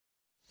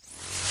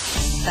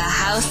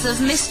House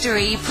of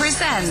Mystery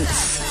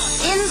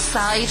presents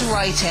Inside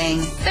Writing,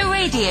 the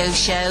radio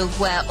show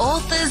where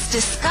authors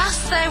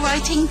discuss their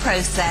writing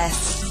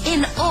process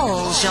in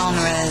all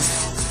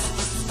genres.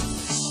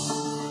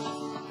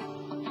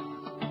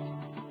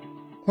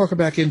 Welcome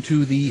back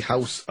into the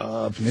House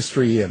of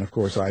Mystery, and of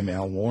course I'm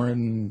Al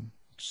Warren,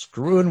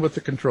 screwing with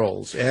the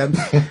controls. And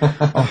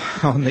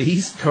on the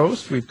East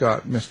Coast, we've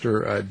got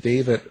Mr.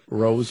 David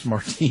Rose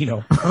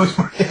Martino.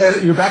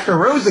 You're back to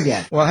Rose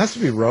again. Well, it has to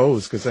be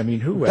Rose, because, I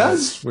mean, who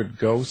else would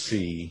go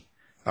see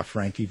a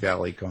Frankie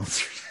Valli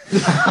concert?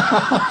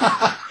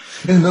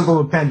 In the middle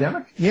of a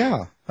pandemic?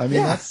 Yeah. I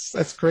mean,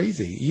 that's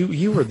crazy.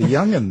 You were the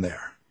youngin'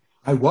 there.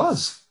 I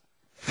was.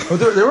 Oh,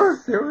 there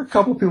were a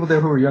couple of people there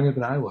who were younger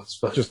than I was,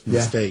 but just a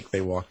mistake.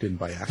 They walked in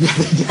by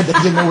accident. Yeah, they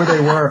didn't know where they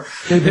were.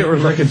 They were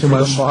looking for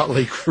the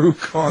Motley Crue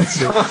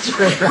concert,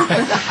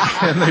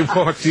 and they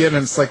walked in,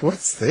 and it's like,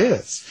 "What's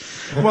this?"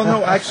 Well,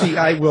 no, actually,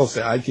 I will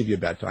say I'd give you a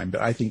bad time, but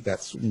I think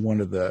that's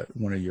one of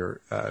your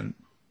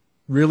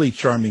really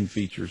charming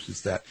features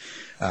is that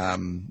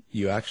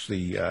you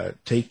actually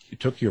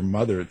took your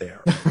mother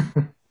there.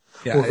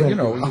 Yeah,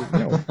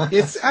 well,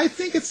 I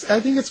think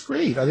it's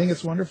great. I think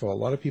it's wonderful. A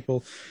lot of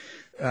people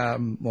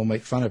will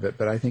make fun of it,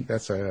 but I think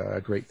that's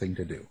a great thing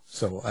to do.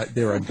 So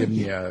I'm giving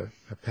you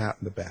a pat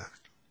in the back.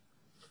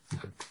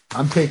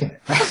 I'm taking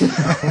it.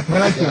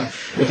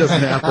 It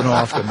doesn't happen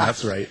often.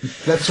 That's right.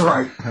 That's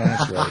right.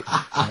 That's right.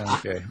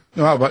 Okay.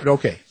 Well, but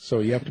okay. So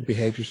you have to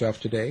behave yourself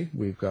today.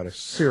 We've got a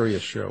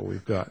serious show.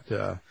 We've got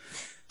the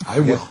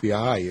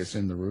FBI is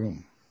in the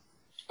room.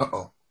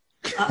 Uh-oh.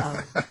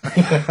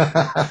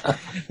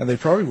 And they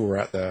probably were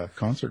at the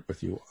concert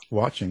with you,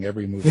 watching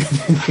every movie.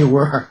 They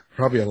were.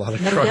 Probably a lot of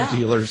drug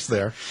dealers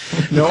there.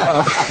 No.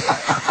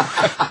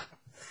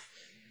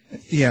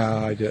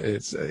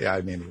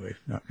 Anyway,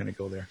 not going to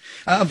go there.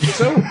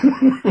 So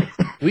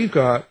we've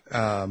got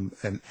an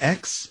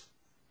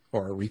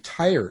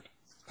retired,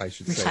 I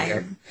should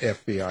say,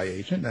 FBI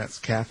agent. That's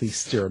Kathy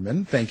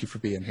Stearman. Thank you for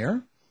being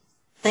here.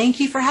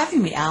 Thank you for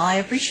having me, Al. I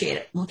appreciate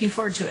it. Looking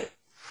forward to it.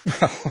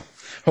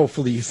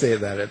 Hopefully you say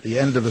that at the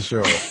end of the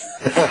show.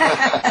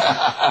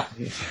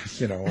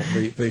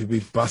 They'd be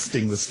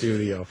busting the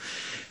studio.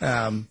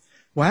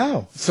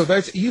 Wow.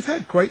 So you've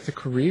had quite the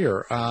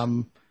career.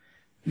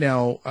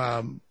 Now,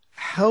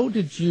 how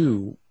did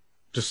you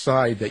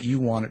decide that you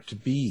wanted to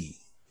be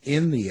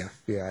in the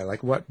FBI?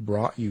 Like, what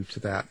brought you to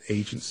that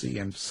agency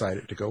and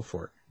decided to go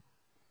for it?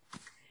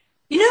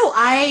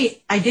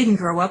 I didn't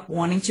grow up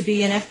wanting to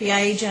be an FBI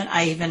agent.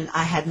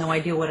 I had no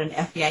idea what an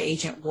FBI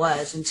agent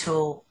was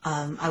until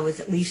I was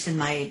at least in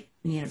my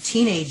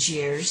teenage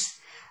years.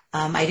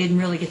 I didn't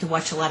really get to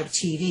watch a lot of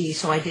TV,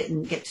 so I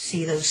didn't get to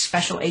see those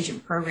special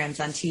agent programs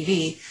on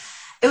TV.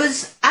 It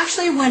was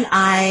actually when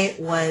I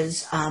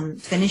was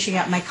finishing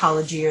up my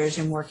college years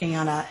and working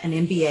on an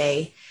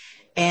MBA,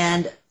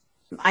 and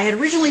I had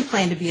originally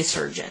planned to be a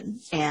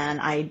surgeon,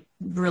 and I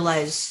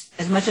realized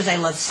as much as I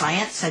love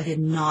science, I did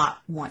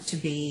not want to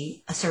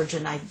be a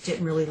surgeon. I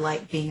didn't really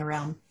like being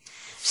around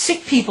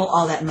sick people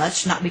all that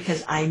much, not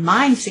because I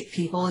mind sick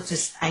people. It's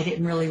just I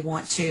didn't really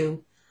want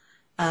to,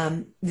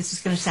 this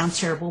is going to sound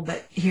terrible,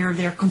 but hear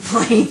their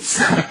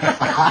complaints.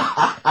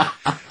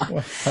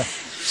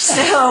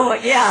 So,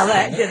 yeah,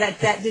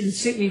 that didn't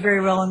suit me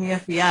very well in the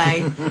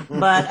FBI.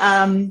 But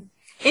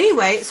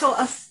anyway, so,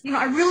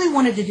 I really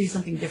wanted to do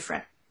something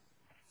different.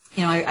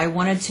 I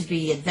wanted to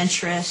be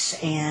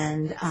adventurous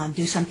and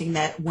do something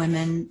that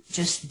women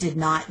just did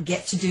not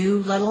get to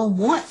do, let alone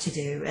want to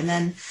do. And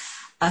then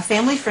a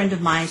family friend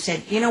of mine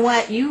said, you know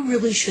what, you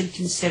really should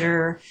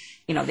consider,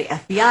 the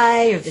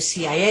FBI or the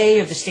CIA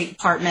or the State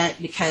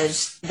Department,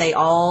 because they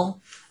all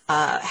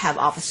have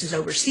offices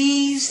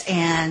overseas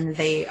and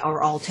they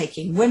are all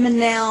taking women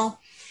now.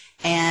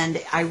 And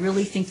I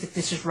really think that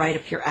this is right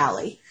up your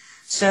alley.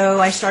 So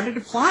I started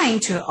applying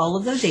to all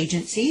of those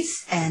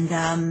agencies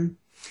and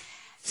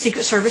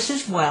Secret Service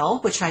as well,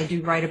 which I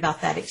do write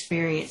about that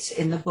experience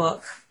in the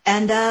book,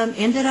 and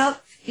ended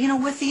up,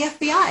 with the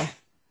FBI.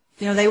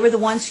 They were the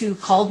ones who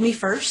called me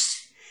first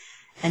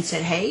and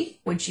said, hey,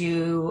 would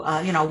you,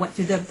 went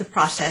through the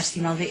process,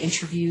 the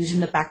interviews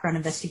and the background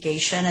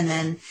investigation. And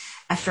then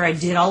after I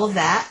did all of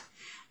that,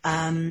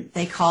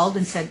 they called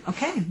and said,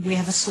 okay, we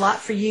have a slot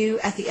for you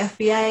at the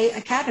FBI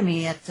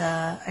Academy at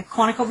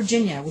Quantico,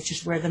 Virginia, which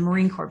is where the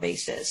Marine Corps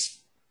base is.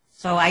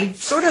 So I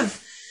sort of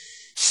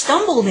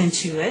stumbled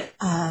into it.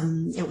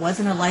 It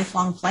wasn't a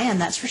lifelong plan,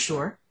 that's for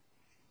sure.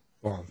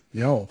 Well,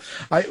 no,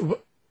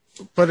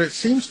 but it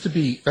seems to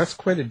be that's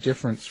quite a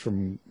difference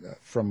from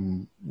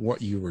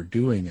what you were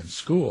doing in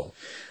school.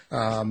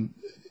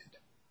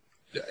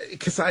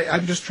 Because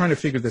I'm just trying to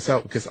figure this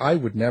out, because I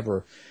would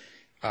never,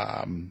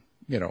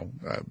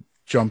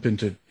 jump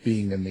into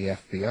being in the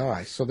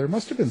FBI. So there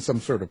must have been some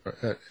sort of,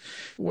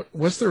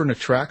 was there an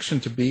attraction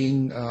to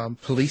being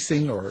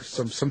policing, or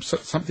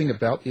something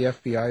about the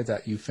FBI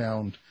that you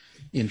found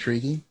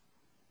intriguing?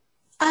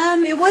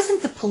 It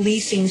wasn't the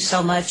policing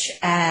so much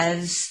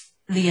as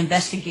the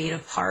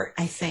investigative part,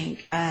 I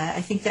think.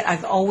 I think that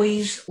I've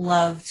always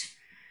loved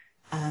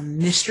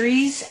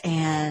mysteries.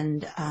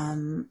 And,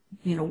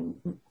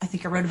 I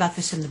think I wrote about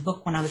this in the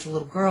book when I was a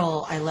little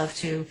girl. I love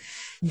to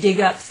dig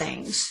up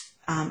things.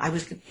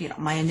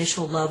 My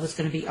initial love was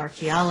going to be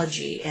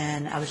archaeology,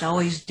 and I was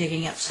always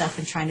digging up stuff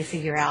and trying to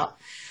figure out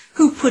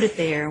who put it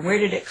there, where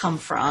did it come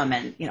from,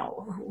 and,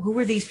 who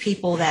were these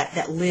people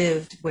that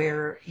lived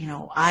where,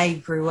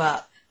 I grew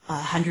up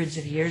hundreds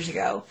of years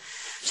ago.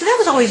 So that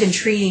was always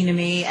intriguing to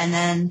me. And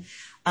then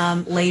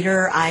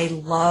later I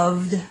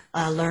loved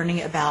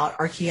learning about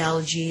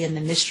archaeology and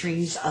the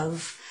mysteries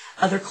of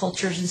other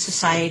cultures and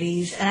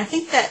societies. And I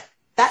think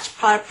that's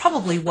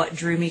probably what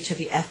drew me to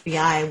the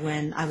FBI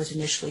when I was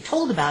initially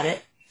told about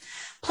it.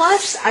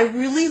 Plus, I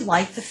really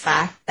liked the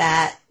fact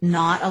that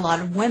not a lot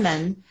of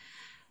women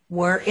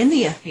were in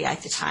the FBI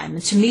at the time.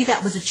 And to me,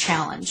 that was a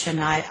challenge.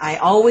 And I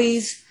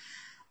always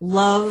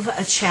love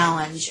a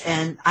challenge.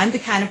 And I'm the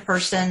kind of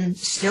person,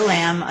 still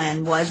am,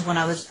 and was when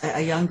I was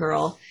a young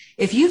girl.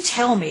 If you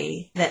tell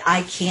me that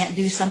I can't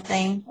do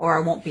something or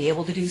I won't be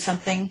able to do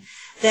something,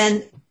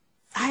 then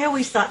I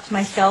always thought to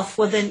myself,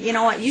 well, then, you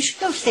know what, you should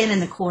go stand in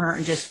the corner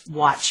and just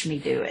watch me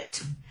do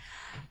it.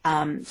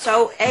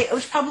 So it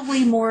was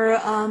probably more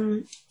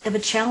of a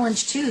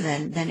challenge too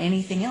than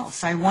anything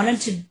else. I wanted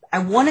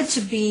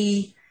to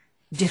be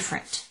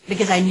different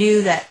because I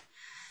knew that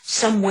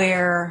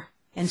somewhere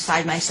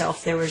inside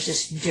myself there was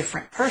this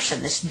different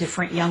person, this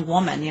different young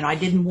woman. I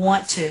didn't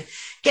want to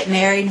get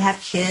married and have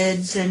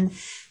kids and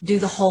do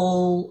the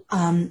whole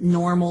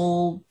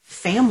normal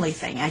family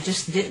thing. I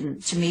just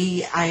didn't. To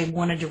me, I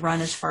wanted to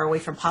run as far away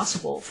from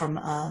possible from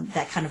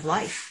that kind of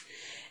life.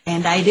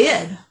 And I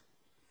did.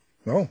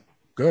 Oh,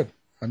 good.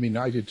 I mean,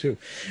 I did too.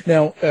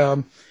 Now,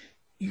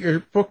 your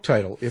book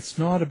title, it's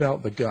not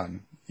about the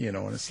gun,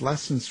 and it's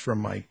lessons from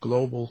my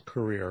global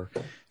career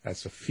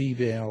as a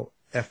female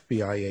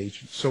FBI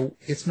agent. So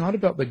it's not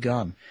about the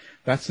gun.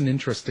 That's an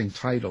interesting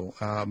title.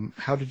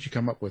 How did you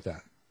come up with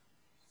that?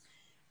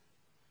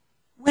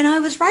 When I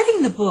was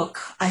writing the book,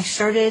 I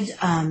started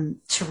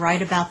to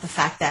write about the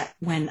fact that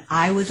when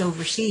I was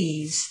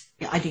overseas,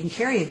 I didn't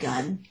carry a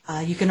gun.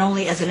 You can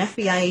only, as an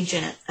FBI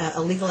agent, a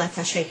legal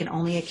attaché can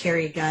only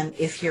carry a gun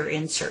if you're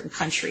in certain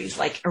countries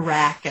like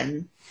Iraq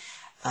and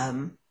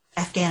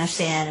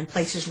Afghanistan and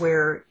places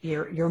where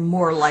you're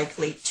more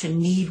likely to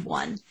need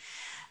one.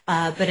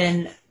 But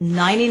in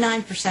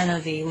 99%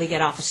 of the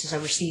legat offices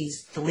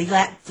overseas, the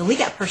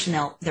legat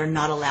personnel, they're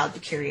not allowed to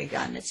carry a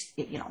gun. It's,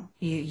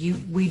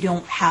 we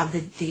don't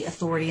have the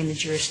authority and the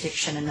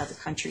jurisdiction in other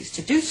countries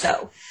to do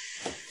so.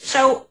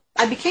 So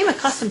I became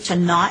accustomed to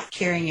not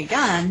carrying a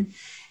gun,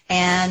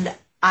 and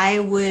I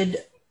would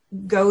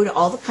go to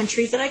all the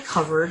countries that I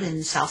covered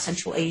in South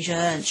Central Asia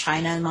and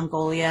China and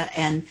Mongolia,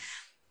 and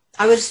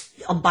I was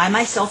by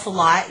myself a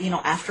lot,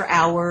 after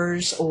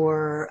hours,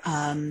 or,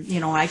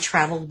 I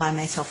traveled by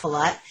myself a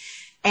lot.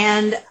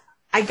 And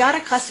I got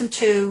accustomed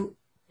to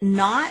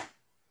not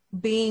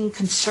being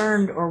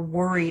concerned or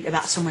worried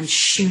about someone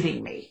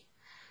shooting me.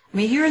 I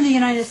mean, here in the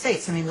United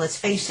States, let's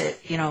face it,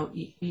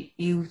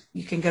 you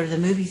can go to the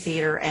movie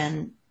theater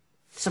and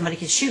somebody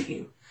can shoot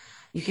you.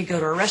 You could go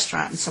to a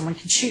restaurant and someone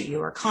can shoot you,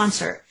 or a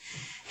concert.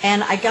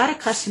 And I got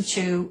accustomed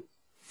to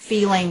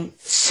feeling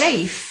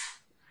safe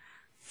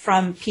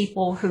from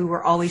people who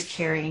were always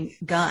carrying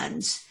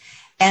guns.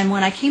 And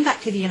when I came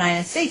back to the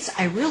United States,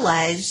 I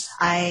realized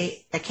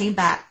I came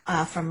back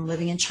from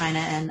living in China,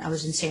 and I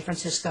was in San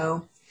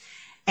Francisco.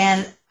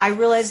 And I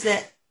realized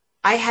that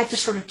I had to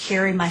sort of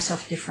carry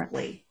myself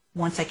differently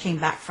once I came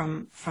back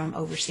from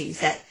overseas.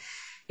 That,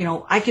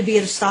 I could be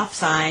at a stop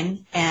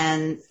sign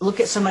and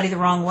look at somebody the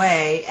wrong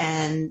way,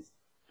 and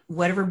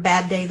whatever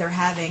bad day they're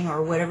having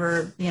or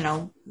whatever,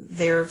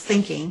 they're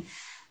thinking,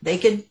 they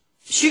could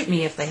shoot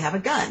me if they have a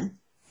gun.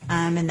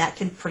 And that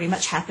can pretty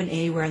much happen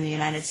anywhere in the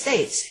United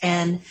States.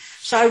 And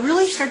so I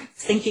really started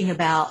thinking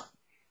about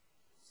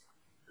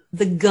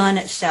the gun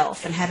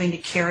itself and having to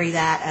carry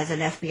that as an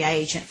FBI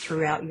agent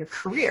throughout your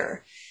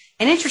career.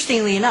 And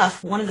interestingly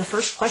enough, one of the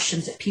first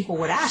questions that people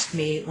would ask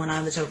me when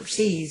I was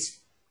overseas,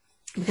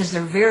 because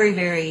they're very,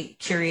 very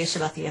curious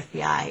about the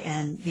FBI,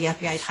 and the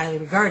FBI is highly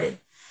regarded.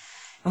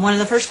 And one of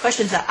the first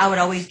questions that I would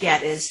always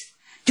get is,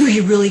 do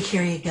you really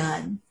carry a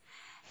gun?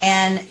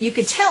 And you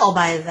could tell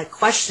by the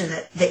question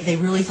that they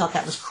really thought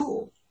that was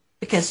cool,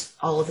 because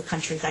all of the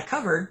countries I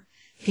covered,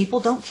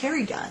 people don't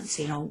carry guns.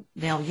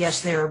 Now,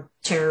 yes, they're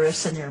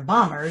terrorists and they're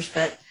bombers,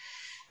 but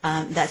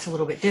that's a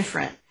little bit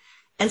different.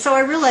 And so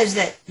I realized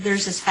that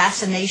there's this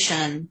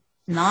fascination,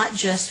 not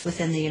just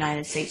within the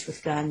United States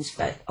with guns,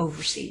 but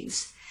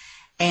overseas.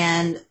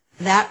 And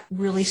that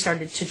really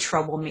started to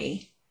trouble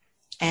me.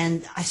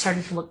 And I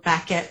started to look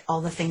back at all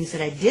the things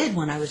that I did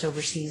when I was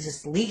overseas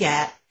as the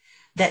legat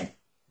that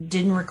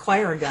didn't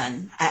require a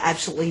gun.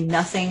 Absolutely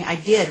nothing I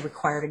did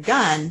required a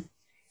gun,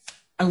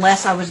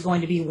 unless I was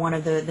going to be one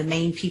of the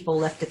main people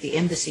left at the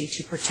embassy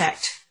to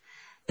protect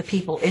the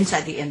people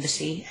inside the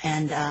embassy.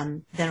 And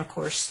then, of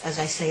course, as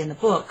I say in the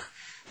book,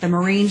 the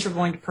Marines were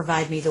going to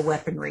provide me the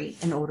weaponry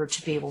in order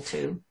to be able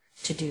to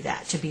do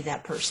that, to be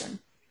that person.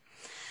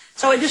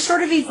 So it just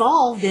sort of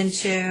evolved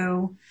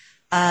into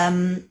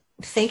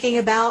thinking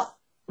about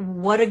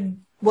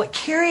what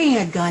carrying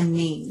a gun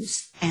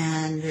means.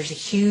 And there's a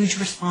huge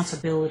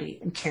responsibility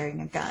in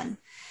carrying a gun.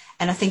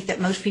 And I think that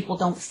most people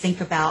don't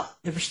think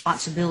about the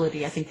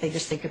responsibility. I think they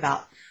just think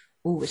about,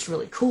 ooh, it's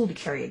really cool to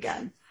carry a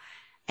gun.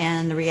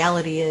 And the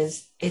reality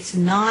is, it's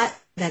not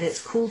that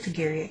it's cool to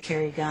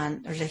carry a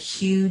gun. There's a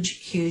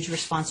huge, huge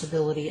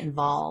responsibility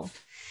involved.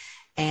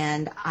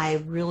 And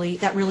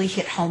that really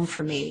hit home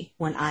for me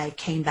when I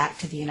came back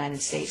to the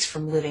United States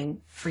from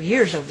living for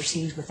years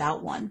overseas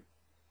without one.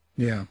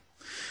 Yeah.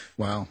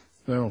 Wow.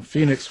 Well,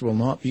 Phoenix will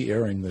not be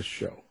airing this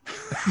show.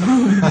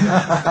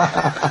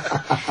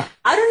 I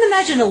don't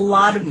imagine a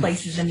lot of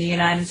places in the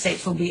United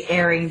States will be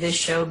airing this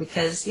show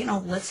because,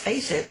 let's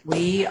face it,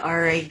 we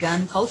are a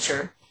gun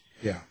culture.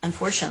 Yeah.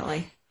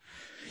 Unfortunately.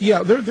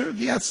 Yeah,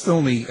 that's the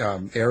only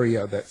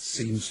area that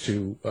seems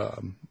to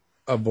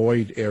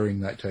avoid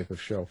airing that type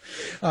of show.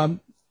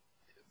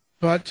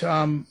 But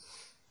I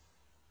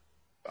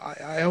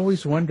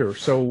always wonder,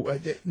 so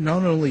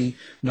not only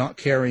not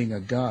carrying a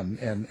gun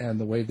and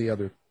the way the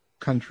other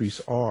countries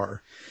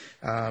are,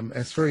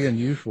 it's very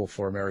unusual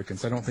for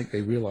Americans. I don't think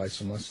they realize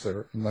unless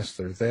they're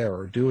there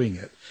or doing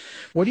it.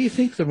 What do you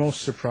think the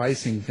most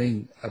surprising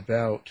thing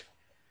about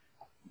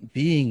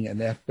being an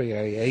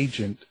FBI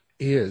agent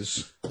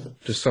is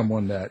to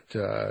someone that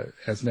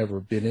has never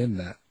been in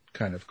that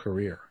kind of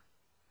career?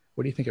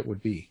 What do you think it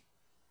would be?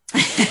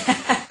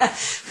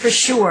 For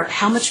sure,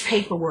 how much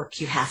paperwork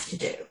you have to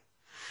do.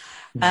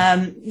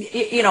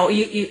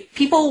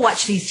 People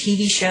watch these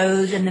TV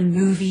shows and the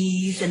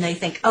movies and they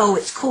think, oh,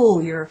 it's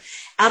cool. You're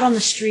out on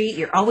the street.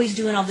 You're always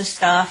doing all this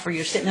stuff, or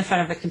you're sitting in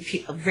front of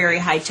a very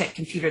high-tech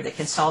computer that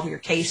can solve your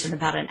case in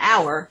about an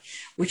hour,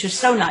 which is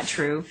so not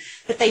true.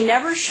 But they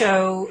never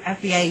show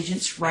FBI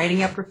agents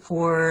writing up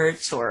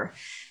reports or,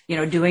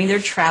 doing their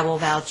travel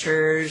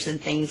vouchers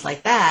and things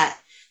like that.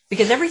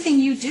 Because everything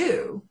you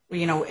do,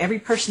 every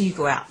person you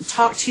go out and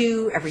talk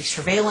to, every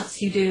surveillance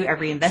you do,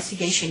 every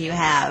investigation you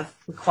have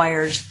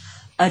requires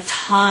a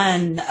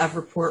ton of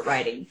report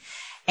writing.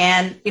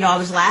 And, I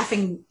was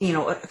laughing,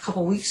 a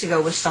couple weeks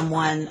ago with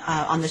someone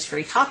on this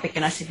very topic.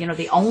 And I said,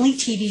 the only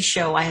TV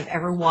show I have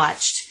ever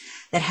watched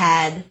that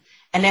had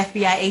an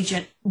FBI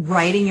agent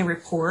writing a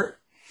report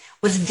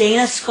was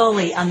Dana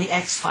Scully on the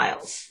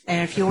X-Files.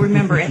 And if you'll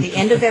remember, at the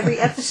end of every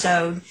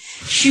episode,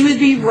 she would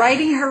be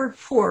writing her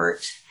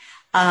report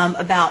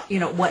about,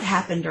 what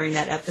happened during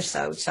that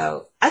episode.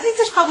 So I think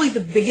that's probably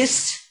the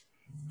biggest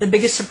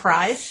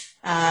surprise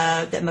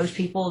that most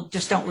people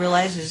just don't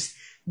realize is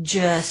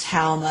just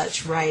how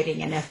much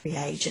writing an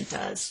FBI agent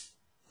does.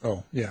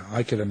 Oh, yeah,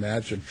 I could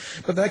imagine.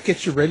 But that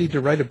gets you ready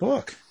to write a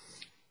book.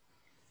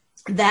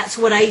 That's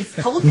what I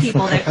told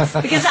people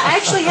because I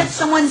actually had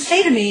someone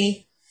say to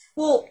me,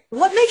 well,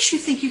 what makes you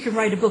think you can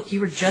write a book? You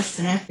were just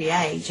an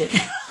FBI agent.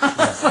 I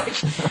was like,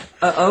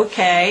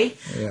 okay.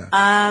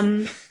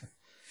 Yeah.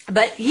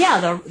 But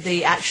yeah,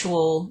 the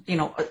actual,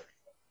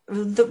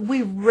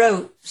 we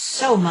wrote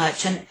so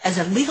much. And as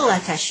a legal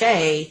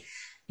attaché,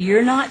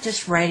 you're not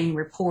just writing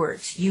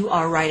reports. You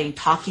are writing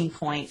talking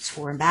points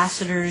for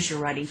ambassadors. You're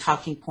writing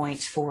talking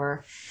points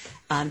for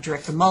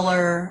Director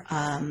Mueller,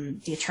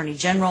 the Attorney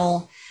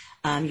General.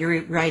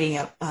 You're writing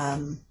up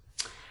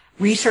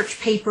research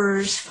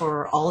papers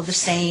for all of the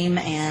same.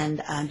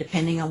 And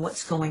depending on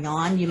what's going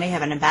on, you may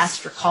have an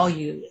ambassador call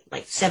you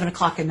like 7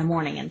 o'clock in the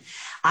morning and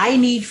I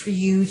need for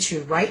you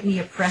to write me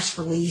a press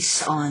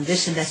release on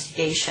this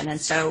investigation.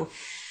 And so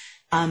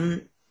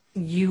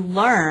you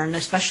learn,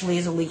 especially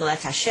as a legal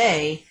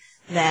attaché,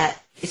 that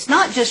it's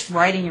not just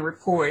writing a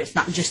report. It's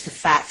not just the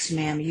facts,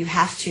 ma'am. You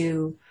have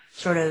to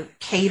sort of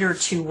cater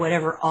to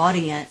whatever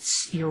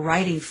audience you're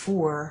writing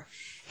for.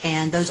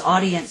 And those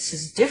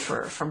audiences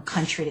differ from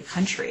country to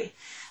country.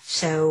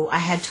 So I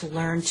had to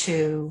learn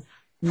to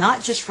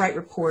not just write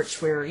reports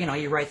where,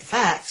 you write the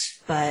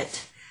facts,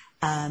 but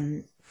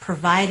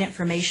provide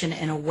information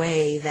in a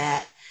way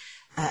that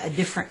a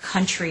different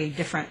country,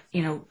 different,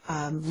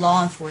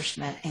 law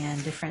enforcement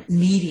and different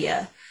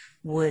media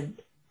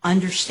would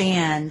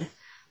understand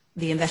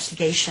the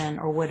investigation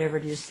or whatever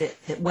it is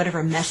that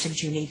whatever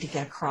message you need to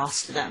get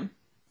across to them.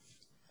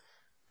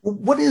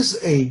 What is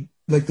the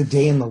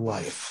day in the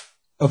life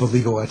of a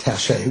legal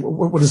attaché?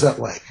 What is that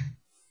like?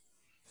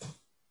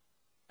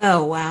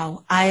 Oh,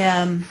 wow.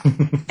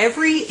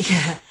 Every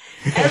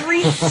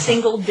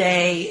single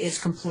day is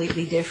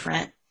completely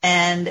different.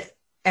 And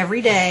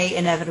every day,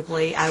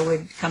 inevitably, I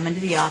would come into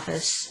the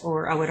office,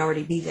 or I would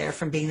already be there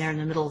from being there in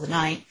the middle of the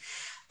night,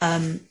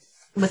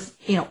 with,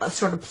 a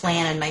sort of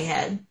plan in my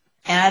head.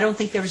 And I don't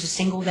think there was a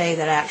single day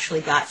that I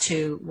actually got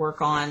to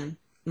work on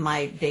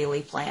my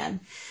daily plan.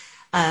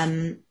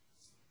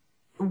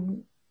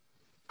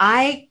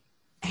 I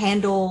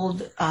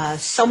handled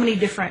so many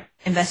different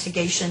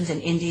investigations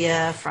in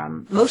India.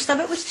 Most of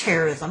it was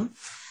terrorism,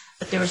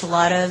 but there was a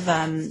lot of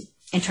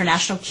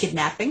international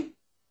kidnapping.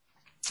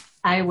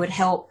 I would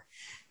help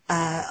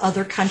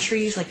other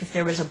countries, like if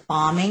there was a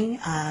bombing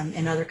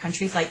in other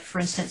countries. Like, for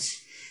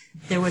instance,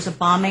 there was a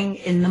bombing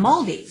in the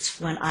Maldives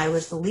when I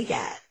was the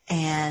legat,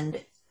 and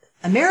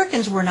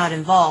Americans were not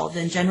involved,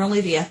 and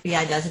generally the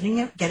FBI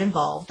doesn't get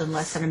involved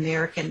unless an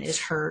American is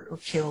hurt or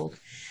killed.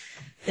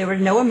 There were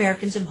no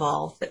Americans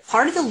involved, but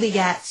part of the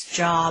Legat's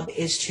job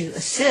is to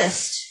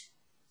assist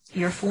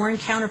your foreign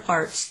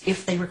counterparts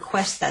if they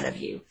request that of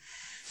you.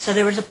 So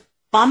there was a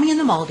bombing in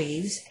the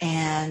Maldives,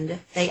 and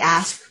they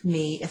asked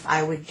me if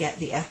I would get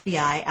the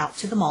FBI out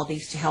to the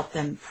Maldives to help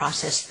them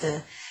process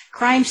the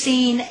crime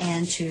scene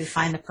and to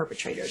find the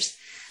perpetrators.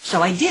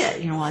 So I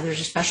did.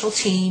 There's a special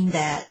team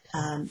that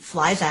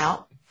flies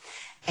out,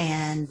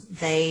 and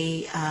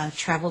they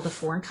travel to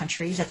foreign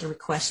countries at the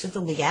request of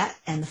the Legat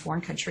and the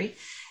foreign country,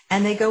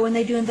 and they go and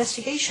they do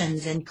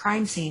investigations and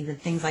crime scenes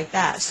and things like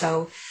that.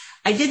 So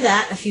I did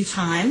that a few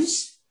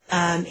times.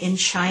 In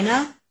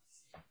China,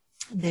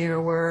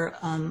 there were,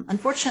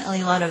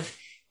 unfortunately, a lot of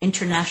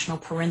international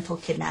parental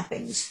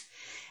kidnappings.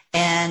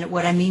 And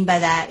what I mean by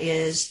that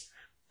is,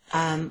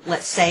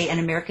 let's say an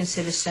American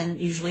citizen,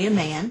 usually a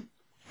man,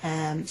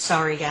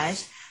 sorry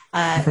guys,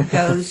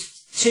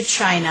 goes to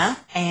China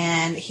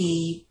and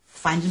he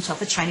finds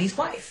himself a Chinese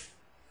wife.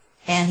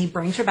 And he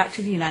brings her back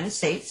to the United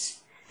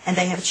States, and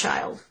they have a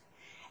child.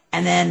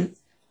 And then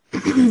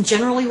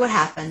generally what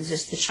happens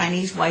is the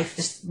Chinese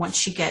wife, once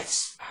she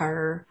gets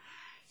her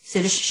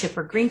citizenship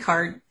or green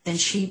card, then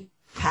she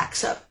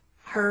packs up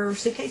her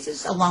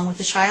suitcases along with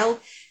the child.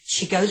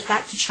 She goes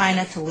back to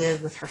China to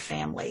live with her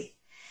family.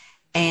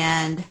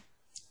 And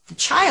the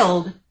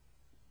child,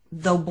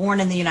 though born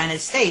in the United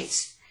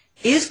States,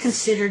 is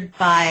considered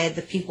by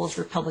the People's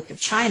Republic of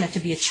China to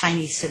be a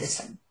Chinese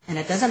citizen. And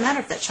it doesn't matter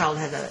if that child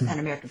has an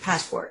American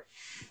passport.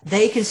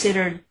 They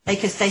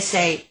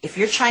say, if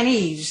you're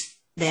Chinese,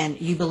 then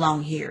you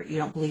belong here. You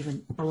don't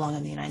belong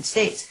in the United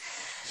States.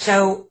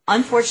 So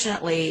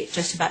unfortunately,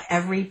 just about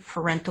every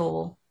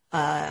international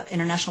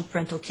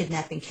parental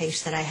kidnapping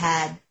case that I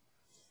had,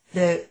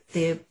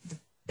 the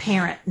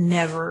parent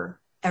never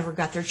ever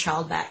got their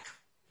child back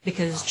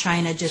because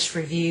China just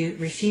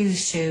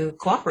refused to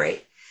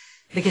cooperate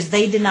because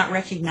they did not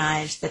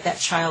recognize that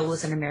child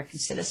was an American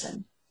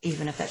citizen,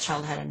 even if that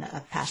child had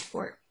a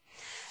passport.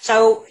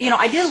 So,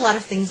 I did a lot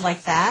of things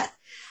like that.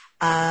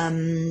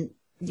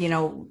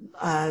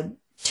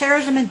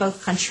 Terrorism in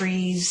both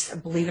countries,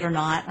 believe it or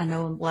not. I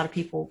know a lot of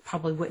people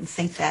probably wouldn't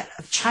think that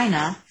of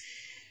China.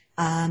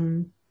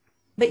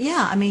 But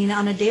yeah,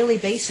 on a daily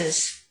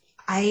basis,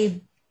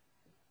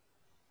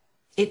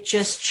 it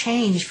just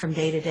changed from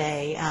day to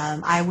day.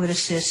 I would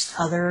assist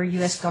other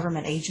U.S.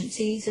 government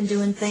agencies in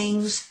doing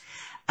things.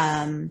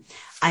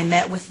 I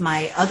met with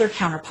my other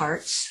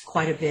counterparts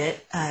quite a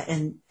bit,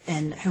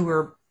 and who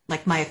were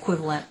like my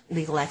equivalent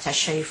legal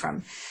attaché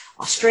from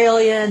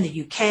Australia and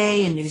the UK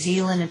and New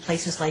Zealand and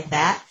places like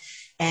that.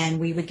 And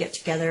we would get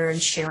together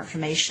and share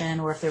information,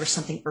 or if there was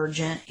something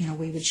urgent,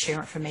 we would share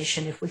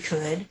information if we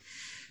could.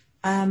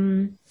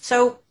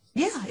 So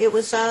yeah, it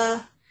was,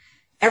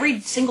 every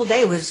single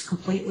day was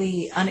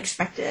completely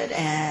unexpected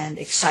and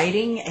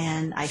exciting,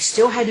 and I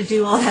still had to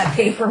do all that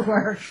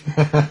paperwork.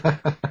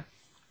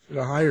 Should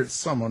have hired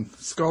someone,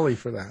 Scully,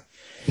 for that.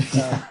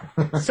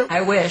 So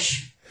I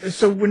wish.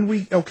 So when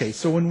we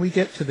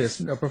get to this,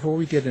 before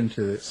we get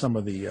into some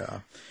of the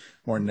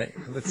more,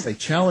 let's say,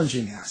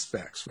 challenging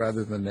aspects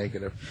rather than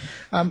negative,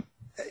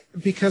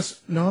 because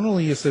not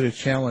only is it a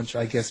challenge,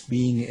 I guess,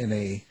 being in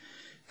a,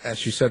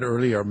 as you said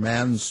earlier,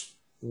 man's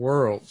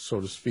world, so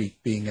to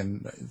speak, being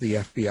in the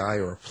FBI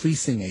or a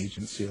policing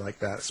agency like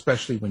that,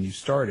 especially when you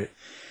start it.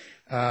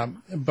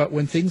 But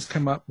when things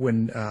come up,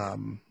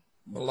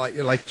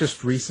 like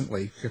just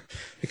recently,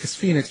 because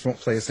Phoenix won't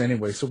play us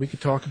anyway, so we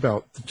could talk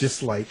about the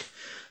dislike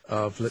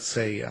of, let's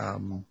say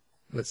of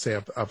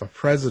a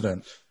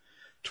president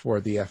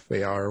toward the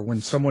FBI, or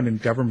when someone in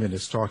government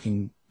is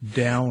talking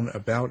down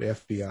about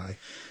FBI.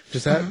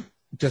 Does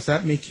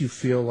that make you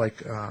feel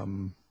like a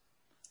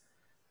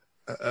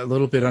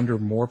little bit under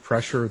more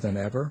pressure than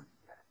ever?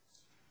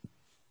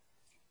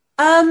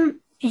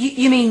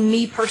 You mean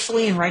me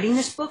personally in writing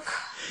this book?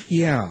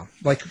 Yeah,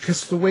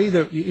 because the way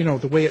that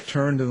the way it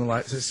turned in the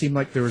last, it seemed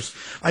like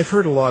I've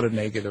heard a lot of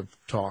negative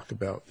talk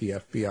about the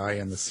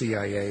FBI and the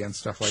CIA and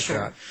stuff like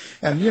that,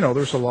 and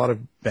there's a lot of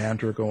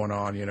banter going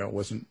on. It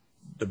wasn't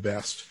the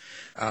best.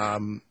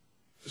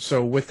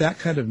 So with that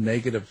kind of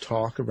negative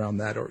talk around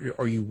that,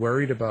 are you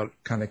worried about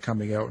kind of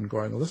coming out and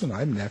going, listen,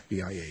 I'm an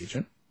FBI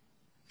agent?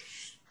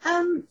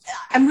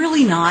 I'm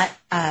really not,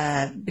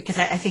 because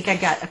I think I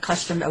got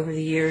accustomed over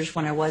the years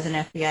when I was an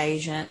FBI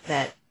agent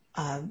that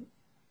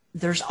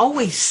there's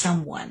always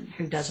someone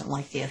who doesn't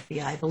like the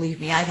FBI.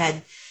 Believe me, I've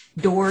had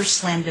doors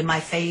slammed in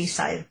my face.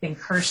 I've been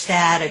cursed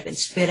at. I've been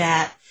spit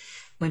at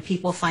when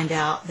people find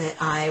out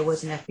that I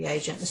was an FBI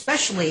agent,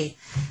 especially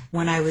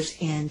when I was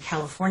in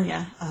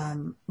California,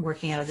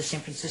 working out of the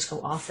San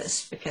Francisco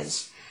office,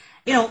 because,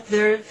 there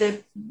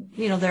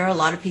are a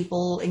lot of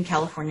people in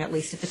California, at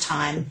least at the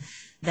time,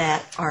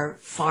 that are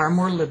far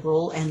more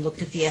liberal and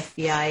looked at the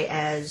FBI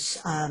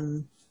as,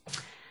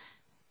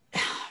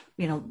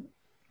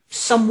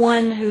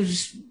 someone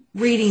who's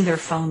reading their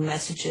phone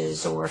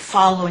messages or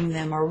following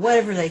them or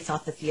whatever they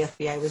thought that the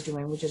FBI was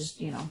doing, which is,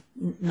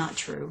 not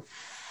true.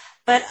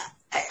 But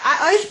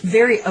I was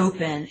very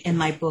open in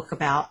my book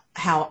about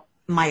how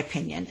my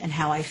opinion and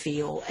how I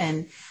feel.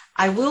 And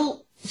I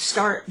will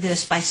start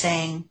this by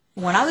saying,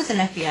 when I was an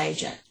FBI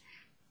agent,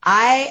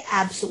 I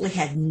absolutely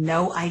had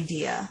no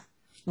idea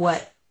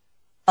what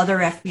other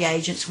FBI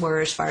agents were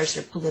as far as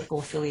their political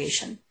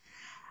affiliation.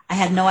 I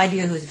had no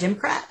idea who was a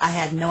Democrat. I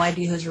had no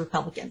idea who was a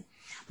Republican.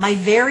 My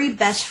very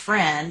best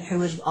friend, who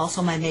was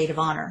also my maid of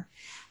honor,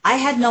 I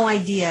had no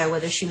idea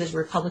whether she was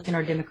Republican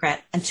or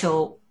Democrat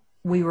until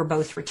we were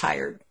both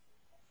retired.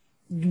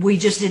 We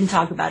just didn't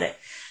talk about it.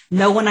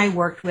 No one I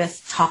worked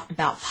with talked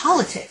about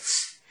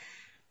politics.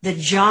 The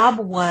job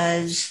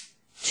was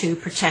to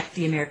protect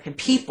the American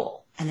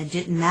people, and it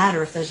didn't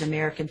matter if those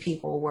American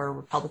people were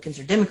Republicans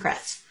or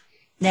Democrats.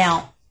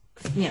 Now,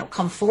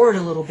 come forward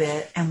a little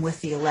bit, and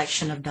with the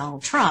election of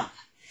Donald Trump,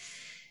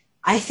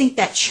 I think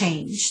that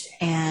changed.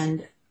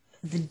 And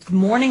the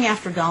morning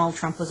after Donald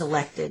Trump was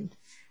elected,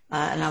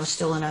 and I was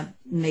still in a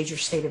major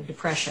state of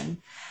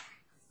depression,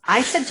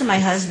 I said to my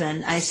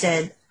husband, I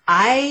said,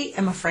 I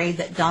am afraid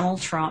that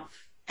Donald Trump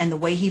and the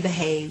way he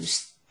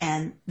behaves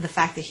and the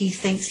fact that he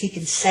thinks he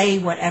can say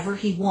whatever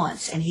he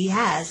wants, and he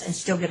has, and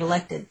still get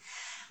elected,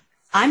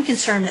 I'm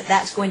concerned that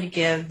that's going to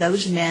give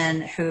those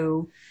men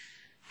who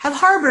have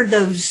harbored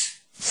those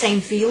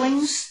same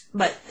feelings,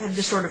 but have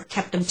just sort of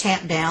kept them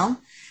tamped down.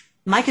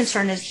 My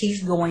concern is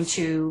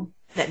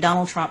that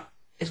Donald Trump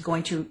is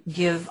going to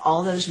give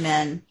all those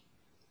men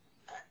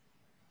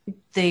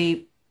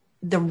the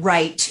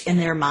right in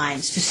their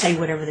minds to say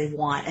whatever they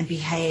want and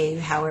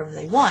behave however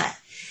they want.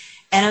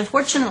 And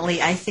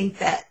unfortunately, I think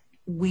that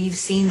we've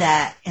seen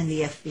that in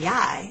the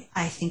FBI.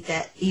 I think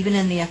that even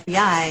in the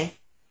FBI,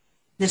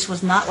 this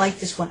was not like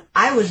this when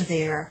I was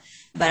there,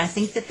 but I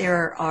think that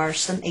there are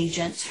some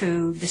agents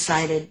who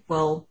decided,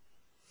 well,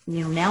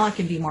 now I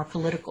can be more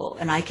political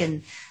and I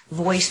can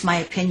voice my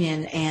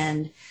opinion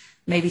and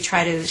maybe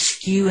try to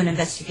skew an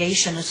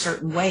investigation a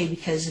certain way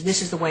because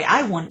this is the way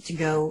I want it to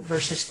go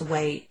versus the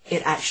way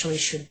it actually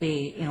should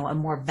be, a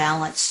more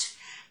balanced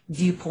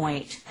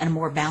viewpoint and a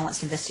more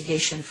balanced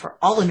investigation for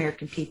all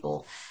American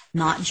people,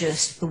 not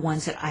just the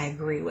ones that I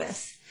agree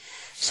with.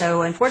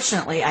 So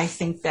unfortunately, I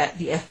think that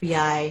the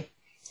FBI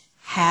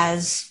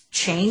has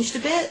changed a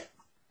bit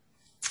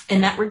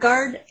in that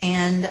regard,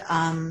 and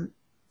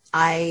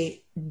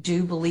I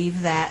do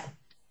believe that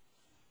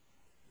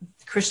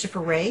Christopher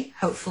Wray,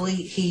 hopefully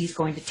he's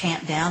going to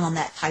tamp down on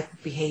that type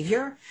of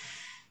behavior.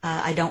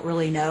 I don't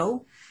really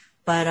know,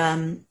 but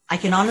I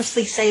can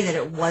honestly say that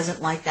it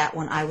wasn't like that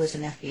when I was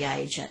an FBI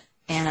agent,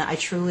 and I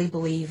truly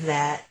believe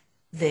that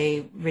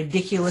the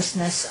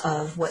ridiculousness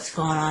of what's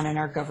gone on in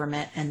our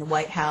government and the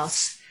White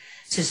House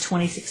since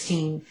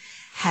 2016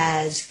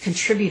 has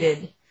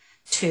contributed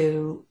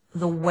to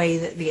the way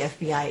that the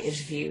FBI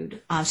is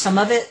viewed. Some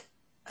of it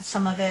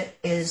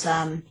is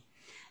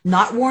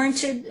not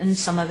warranted, and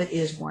some of it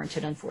is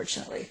warranted,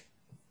 unfortunately.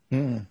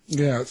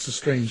 Yeah, it's a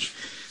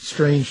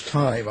strange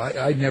time.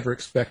 I never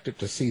expected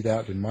to see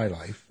that in my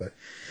life, but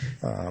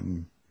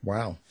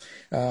wow.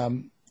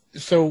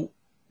 So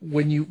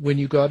when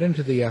you got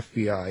into the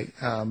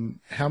FBI,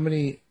 how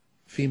many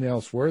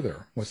females were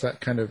there? Was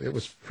that it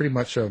was pretty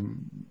much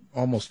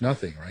almost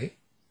nothing, right?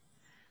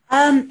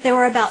 There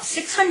were about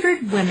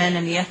 600 women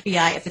in the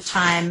FBI at the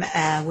time,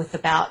 with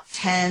about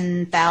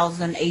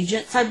 10,000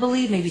 agents, I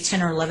believe, maybe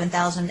 10 or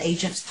 11,000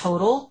 agents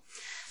total.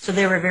 So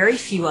there were very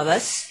few of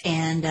us,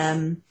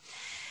 and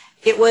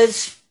it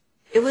was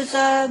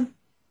well,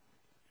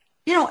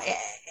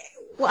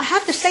 I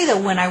have to say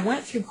though, when I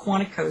went through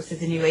Quantico, through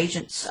the new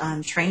agents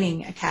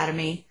training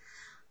academy,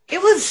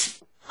 it was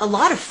a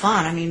lot of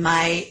fun. I mean,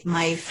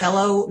 my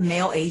fellow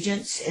male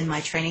agents in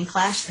my training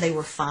class, they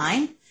were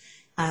fine.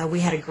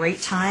 We had a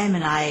great time,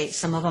 and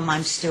some of them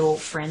I'm still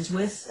friends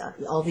with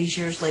all these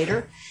years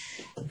later.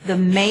 The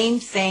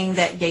main thing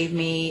that gave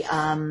me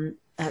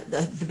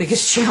the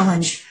biggest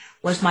challenge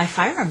was my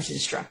firearms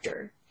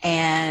instructor,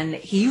 and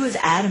he was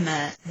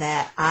adamant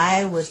that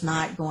I was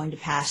not going to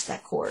pass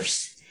that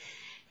course,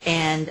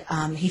 and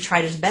he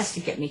tried his best to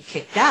get me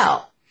kicked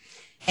out.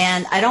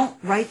 And I don't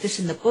write this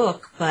in the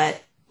book,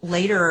 but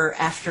later,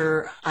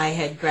 after I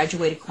had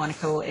graduated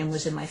Quantico and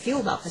was in my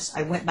field office,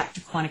 I went back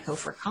to Quantico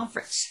for a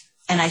conference.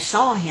 And I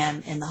saw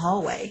him in the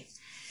hallway.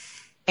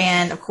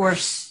 And, of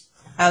course,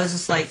 I was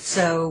just like,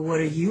 so what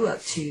are you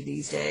up to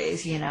these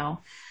days,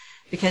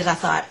 Because I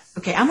thought,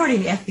 okay, I'm already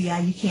in the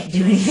FBI. You can't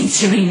do anything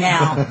to me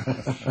now.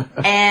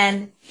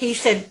 And he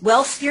said,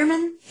 well,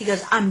 Stearman, he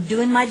goes, I'm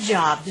doing my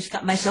job. Just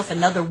got myself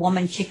another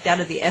woman kicked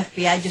out of the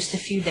FBI just a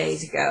few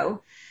days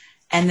ago.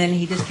 And then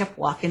he just kept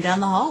walking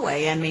down the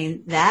hallway. I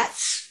mean,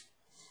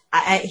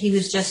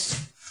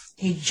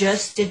 he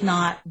just did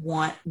not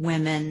want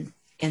women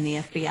in the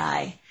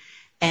FBI.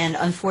 And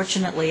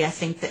unfortunately, I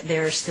think that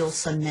there are still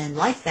some men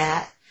like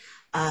that,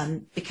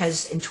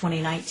 because in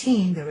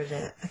 2019, there was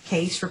a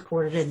case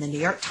reported in the New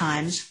York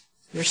Times.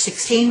 There were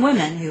 16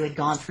 women who had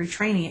gone through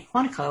training at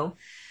Quantico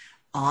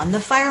on the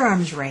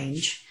firearms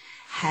range,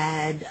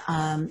 had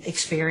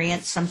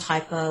experienced some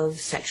type of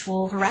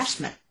sexual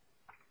harassment.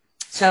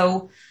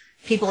 So,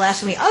 people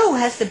ask me, oh,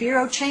 has the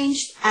Bureau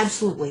changed?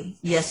 Absolutely.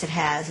 Yes, it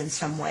has in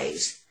some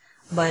ways.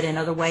 But in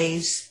other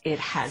ways, it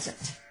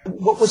hasn't.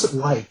 What was it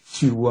like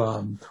to,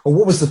 or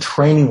what was the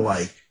training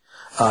like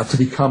to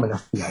become an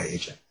FBI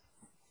agent?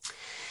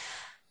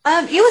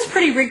 It was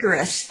pretty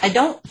rigorous. I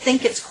don't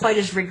think it's quite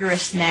as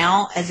rigorous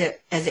now as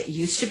it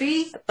used to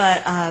be,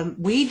 but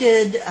we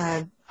did.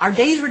 Our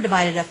days were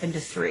divided up into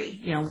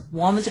three.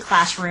 One was a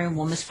classroom,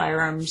 one was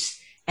firearms,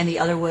 and the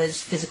other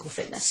was physical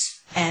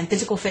fitness. And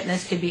physical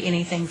fitness could be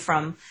anything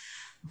from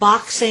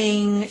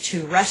boxing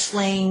to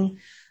wrestling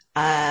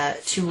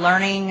to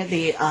learning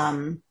the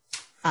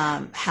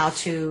how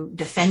to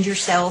defend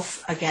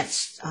yourself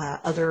against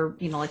other.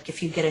 Like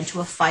if you get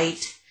into a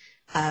fight,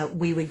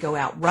 we would go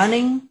out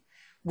running.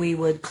 We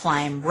would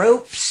climb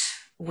ropes.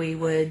 We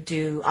would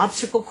do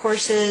obstacle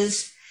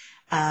courses,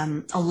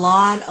 a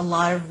lot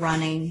of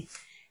running.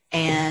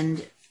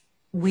 And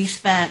we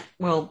spent,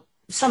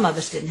 some of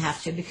us didn't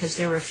have to because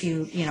there were a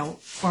few,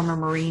 former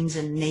Marines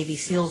and Navy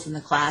SEALs in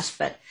the class,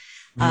 but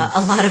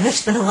a lot of us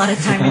spent a lot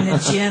of time in the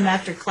gym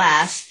after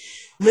class,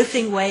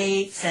 lifting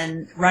weights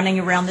and running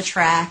around the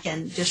track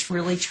and just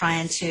really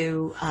trying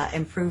to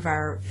improve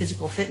our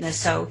physical fitness.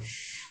 So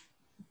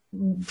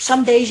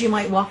some days you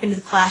might walk into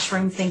the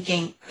classroom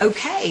thinking,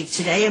 okay,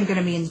 today I'm going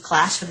to be in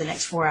class for the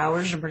next 4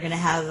 hours and we're going to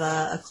have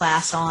a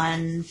class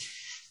on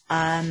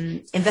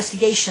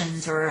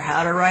investigations or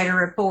how to write a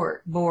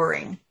report,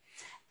 boring.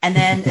 And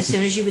then as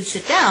soon as you would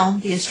sit down,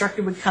 the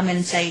instructor would come in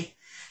and say,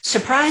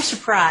 surprise,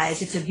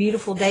 surprise, it's a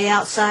beautiful day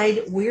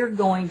outside. We're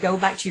going to go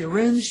back to your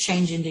rooms,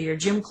 change into your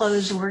gym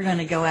clothes, and we're going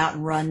to go out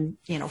and run,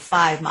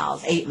 5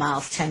 miles, 8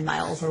 miles, 10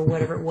 miles, or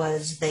whatever it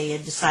was they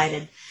had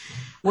decided.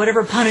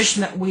 Whatever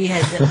punishment we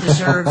had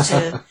deserved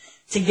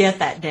to get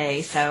that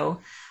day. So,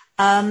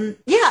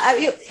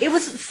 it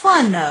was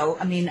fun though.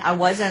 I mean, I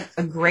wasn't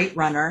a great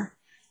runner,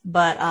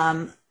 but,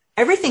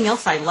 everything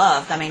else I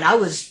loved. I mean, I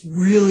was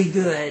really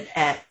good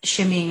at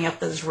shimmying up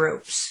those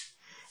ropes.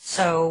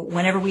 So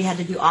whenever we had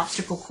to do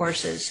obstacle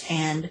courses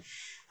and,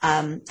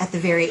 at the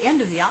very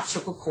end of the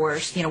obstacle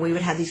course, we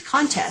would have these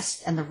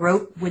contests and the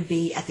rope would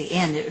be at the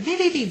end. It would be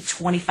maybe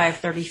 25,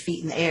 30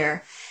 feet in the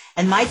air.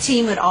 And my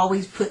team would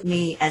always put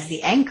me as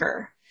the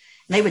anchor.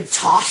 And they would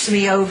toss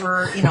me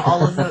over,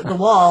 all of the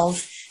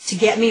walls to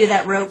get me to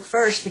that rope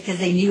first because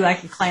they knew I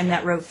could climb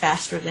that rope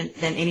faster than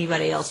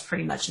anybody else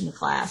pretty much in the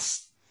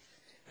class.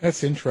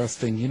 That's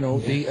interesting.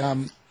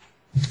 The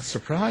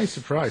surprise,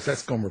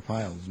 that's Gomer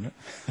Pyle, isn't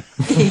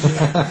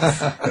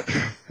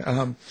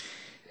it?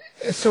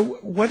 So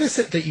what is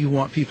it that you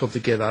want people to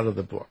get out of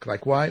the book?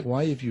 Like,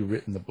 why have you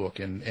written the book?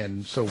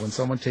 And so when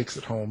someone takes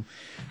it home,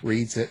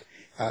 reads it,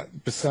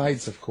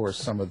 besides, of course,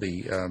 some of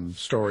the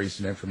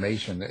stories and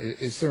information,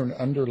 is there an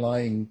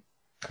underlying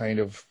kind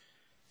of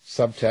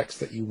subtext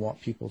that you want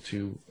people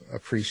to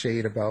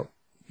appreciate about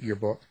your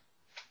book?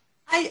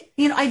 I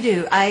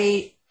do.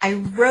 I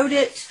wrote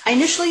it. I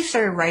initially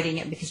started writing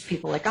it because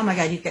people were like, oh my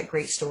God, you've got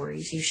great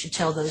stories. You should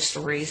tell those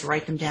stories,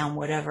 write them down,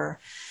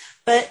 whatever.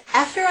 But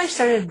after I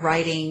started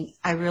writing,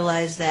 I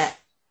realized that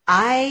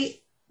I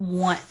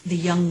want the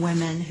young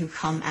women who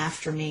come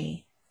after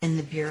me in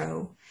the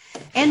Bureau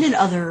and in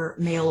other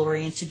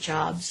male-oriented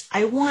jobs.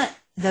 I want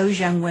those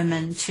young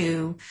women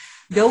to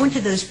go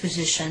into those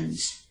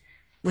positions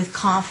with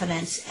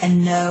confidence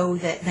and know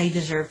that they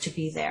deserve to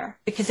be there.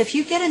 Because if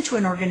you get into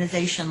an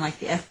organization like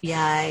the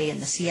FBI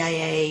and the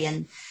CIA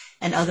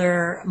and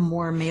other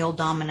more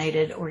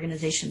male-dominated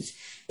organizations,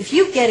 if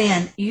you get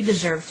in, you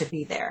deserve to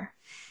be there.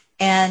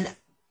 And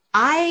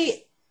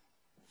I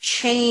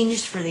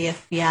changed for the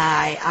FBI.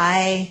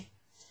 I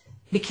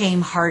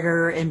became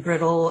harder and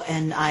brittle,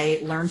 and I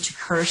learned to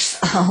curse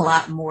a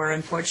lot more,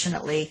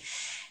 unfortunately.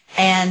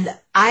 And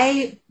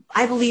I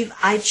believe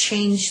I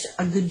changed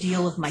a good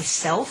deal of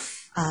myself.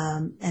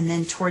 And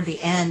then toward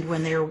the end,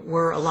 when there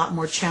were a lot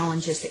more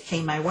challenges that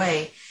came my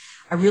way,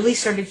 I really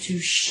started to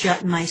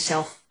shut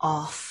myself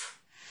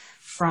off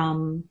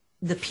from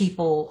the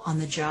people on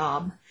the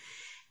job.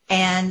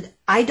 And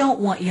I don't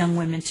want young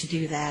women to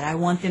do that. I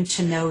want them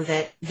to know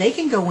that they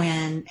can go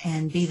in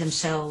and be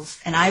themselves,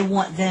 and I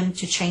want them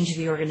to change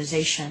the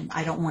organization.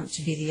 I don't want it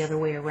to be the other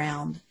way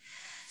around.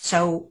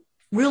 So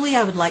really,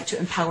 I would like to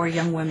empower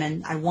young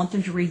women. I want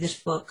them to read this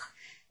book,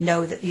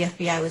 know that the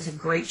FBI was a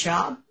great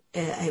job.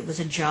 It was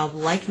a job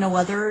like no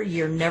other.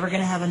 You're never going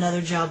to have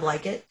another job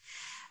like it.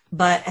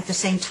 But at the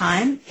same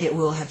time, it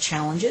will have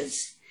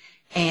challenges.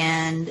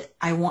 And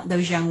I want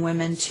those young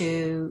women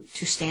to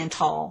stand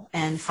tall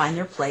and find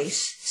their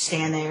place,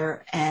 stand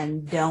there,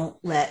 and don't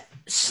let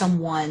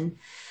someone,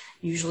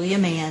 usually a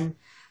man,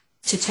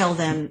 to tell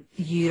them,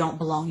 you don't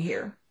belong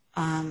here.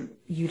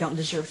 You don't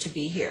deserve to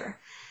be here.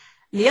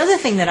 The other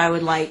thing that I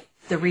would like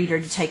the reader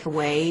to take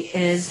away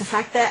is the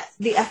fact that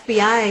the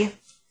FBI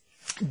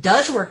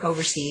does work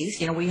overseas.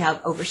 We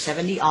have over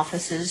 70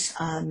 offices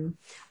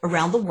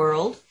around the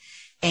world,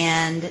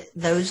 and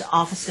those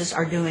offices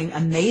are doing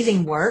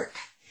amazing work.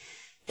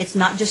 It's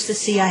not just the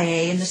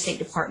CIA and the State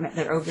Department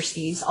that are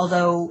overseas,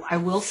 although I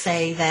will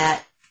say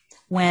that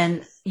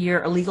when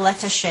you're a legal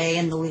attaché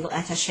and the legal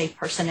attaché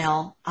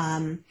personnel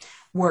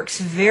works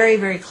very,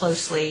 very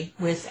closely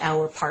with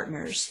our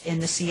partners in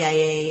the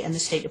CIA and the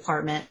State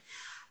Department.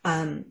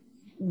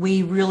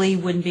 We really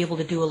wouldn't be able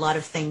to do a lot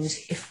of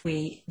things if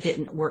we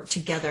didn't work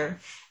together.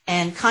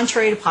 And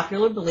contrary to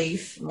popular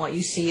belief, what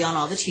you see on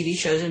all the TV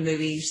shows and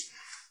movies,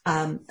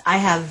 I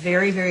have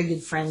very, very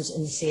good friends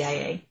in the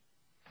CIA.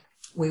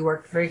 We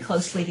work very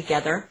closely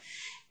together.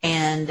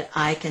 And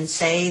I can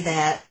say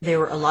that there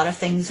were a lot of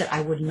things that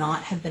I would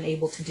not have been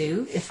able to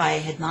do if I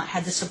had not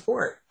had the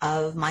support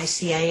of my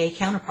CIA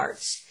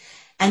counterparts,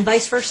 and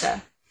vice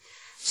versa.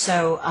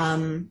 So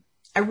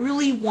I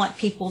really want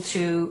people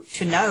to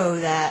know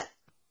that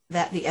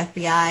the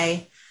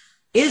FBI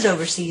is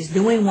overseas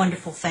doing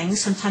wonderful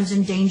things, sometimes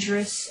in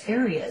dangerous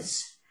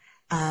areas.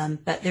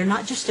 But they're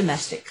not just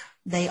domestic.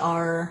 They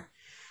are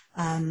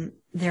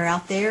they're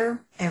out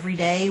there every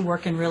day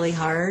working really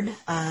hard.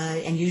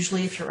 And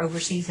usually if you're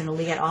overseas in a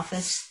LEAT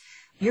office,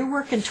 you're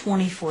working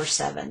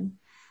 24/7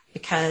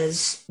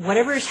 because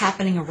whatever is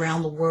happening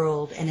around the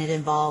world and it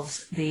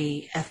involves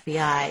the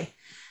FBI,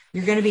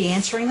 you're going to be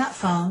answering that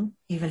phone,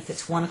 even if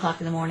it's 1 o'clock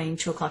in the morning,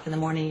 2 o'clock in the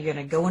morning. You're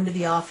going to go into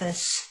the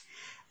office.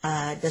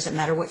 It doesn't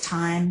matter what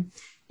time.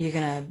 You're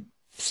going to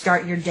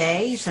start your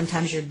day.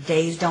 Sometimes your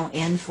days don't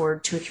end for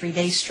 2 or 3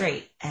 days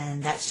straight,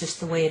 and that's just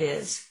the way it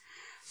is.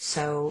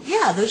 So,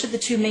 yeah, those are the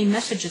two main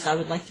messages I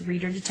would like the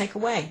reader to take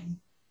away.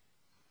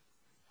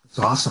 That's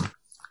awesome.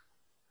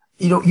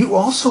 You know, you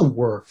also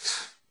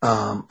worked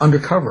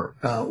undercover.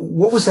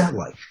 What was that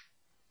like?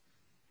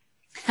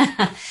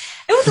 It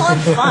was a lot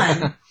of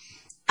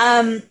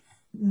fun.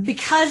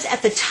 Because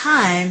at the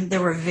time,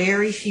 there were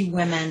very few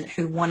women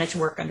who wanted to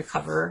work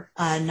undercover.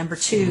 Number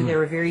two, there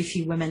were very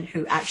few women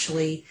who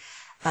actually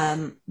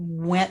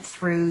went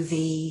through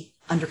the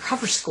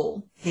undercover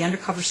school. The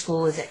undercover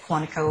school is at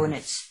Quantico, and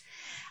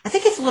I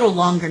think it's a little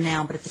longer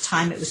now, but at the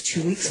time it was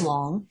 2 weeks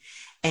long,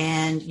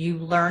 and you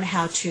learn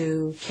how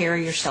to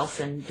carry yourself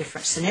in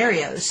different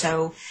scenarios.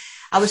 So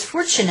I was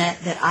fortunate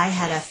that I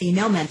had a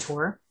female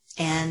mentor,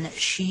 and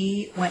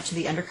she went to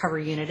the undercover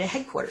unit at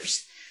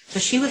headquarters. So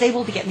she was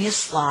able to get me a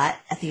slot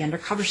at the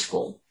undercover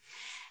school.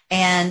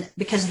 And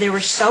because there were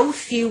so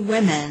few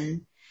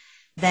women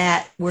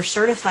that were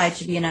certified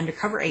to be an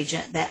undercover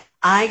agent, that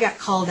I got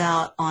called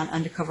out on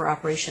undercover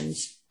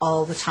operations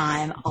all the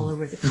time, all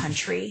over the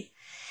country.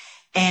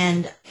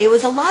 And it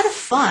was a lot of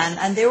fun.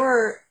 And there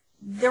were,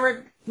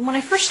 when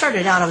I first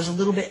started out, I was a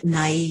little bit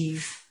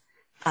naive.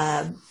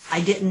 I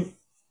didn't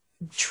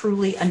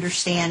truly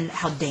understand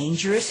how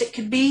dangerous it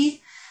could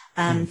be.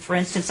 For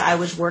instance, I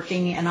was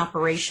working an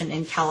operation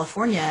in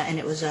California, and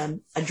it was a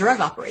drug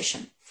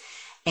operation.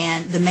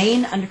 And the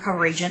main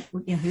undercover agent,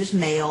 he was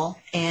male,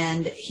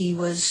 and he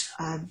was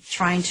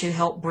trying to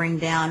help bring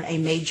down a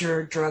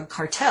major drug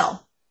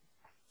cartel.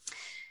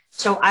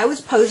 So I was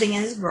posing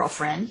as his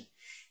girlfriend,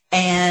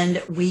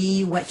 and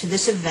we went to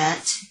this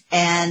event.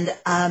 And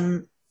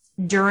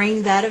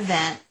during that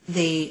event,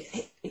 the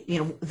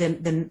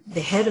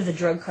head of the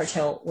drug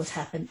cartel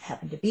happened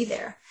to be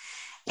there.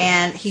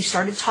 And he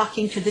started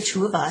talking to the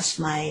two of us,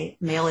 my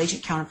male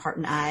agent counterpart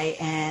and I,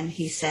 and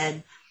he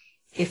said,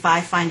 if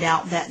I find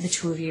out that the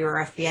two of you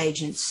are FBI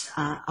agents,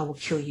 I will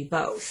kill you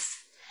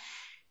both.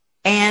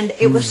 And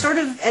it was sort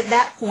of at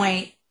that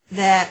point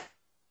that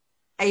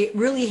it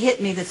really hit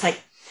me that's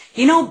like,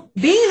 you know,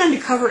 being an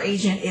undercover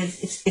agent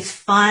it's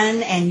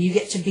fun, and you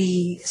get to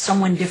be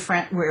someone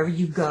different wherever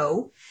you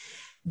go,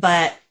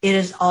 but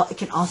it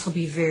can also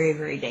be very,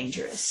 very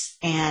dangerous.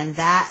 And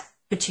that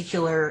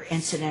particular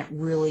incident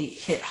really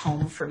hit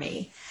home for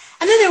me.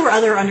 And then there were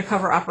other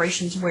undercover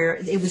operations where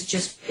it was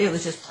just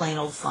plain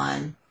old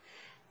fun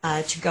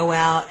to go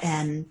out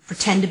and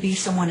pretend to be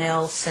someone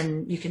else,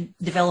 and you can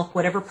develop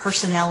whatever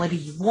personality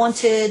you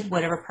wanted,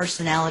 whatever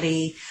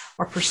personality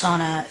or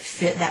persona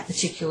fit that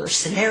particular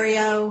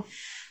scenario.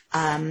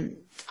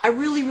 I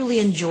really, really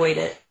enjoyed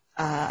it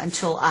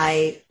until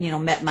I,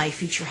 met my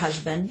future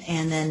husband,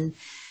 and then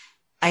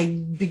I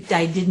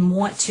didn't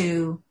want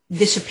to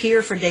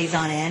disappear for days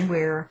on end,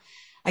 where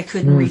I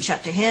couldn't reach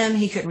out to him,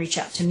 he couldn't reach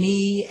out to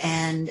me,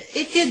 and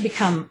it did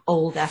become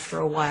old after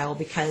a while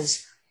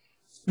because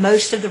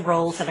most of the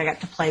roles that I got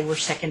to play were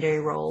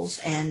secondary roles,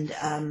 and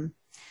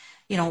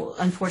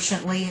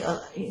unfortunately,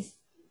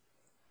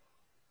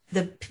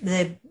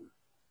 the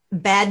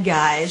bad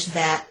guys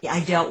that I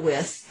dealt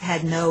with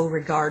had no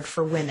regard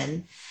for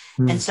women,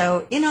 and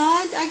so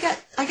I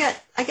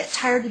got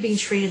tired of being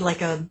treated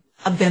like a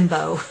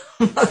bimbo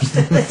most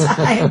of the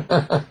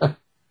time.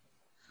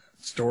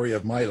 Story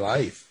of my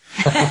life.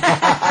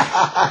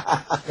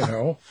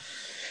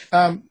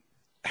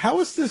 How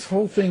has this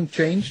whole thing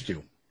changed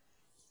you?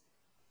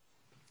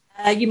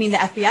 You mean the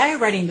FBI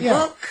writing the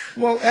book?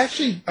 Well,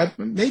 actually,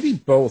 maybe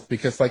both,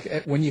 because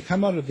when you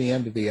come out of the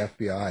end of the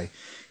FBI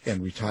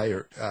and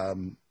retire,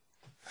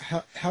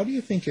 how do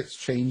you think it's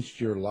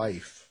changed your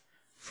life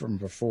from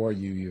before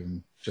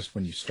you just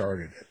when you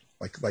started it?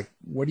 Like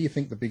what do you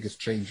think the biggest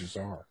changes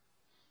are?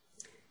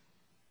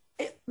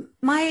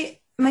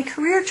 My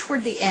career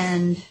toward the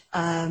end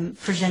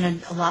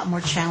presented a lot more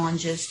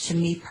challenges to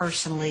me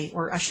personally,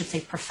 or I should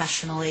say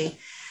professionally,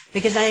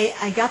 because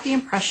I got the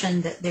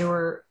impression that there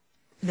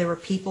were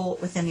people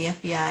within the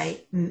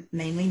FBI,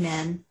 mainly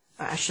men,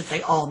 I should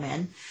say all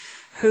men,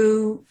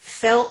 who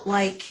felt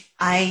like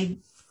I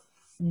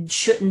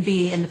shouldn't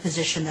be in the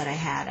position that I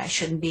had. I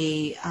shouldn't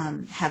be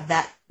have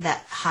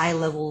that high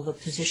level of a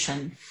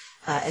position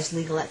as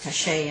legal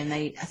attaché, and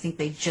I think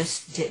they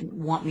just didn't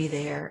want me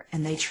there,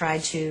 and they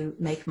tried to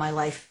make my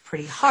life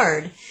pretty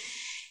hard.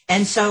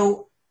 And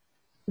so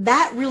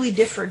that really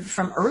differed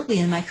from early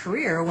in my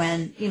career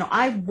when,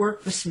 I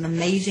worked with some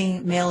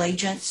amazing male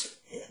agents,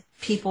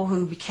 people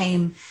who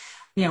became,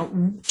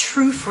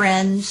 true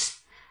friends,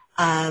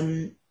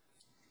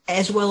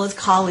 as well as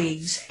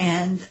colleagues.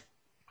 And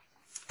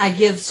I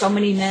give so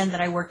many men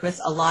that I worked with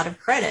a lot of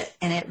credit.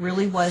 And it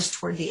really was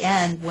toward the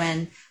end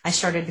when I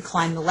started to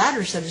climb the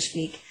ladder, so to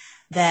speak,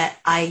 that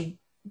I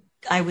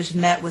was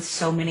met with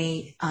so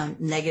many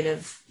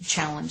negative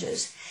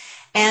challenges.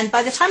 And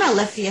by the time I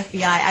left the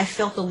FBI, I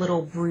felt a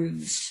little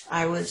bruised.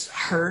 I was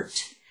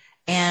hurt,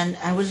 and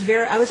I was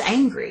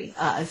angry,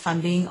 if I'm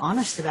being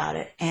honest about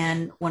it.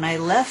 And when I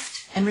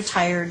left and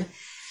retired,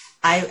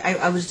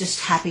 I was just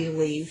happy to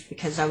leave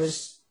because I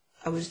was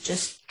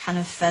just kind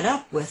of fed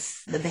up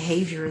with the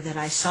behavior that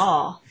I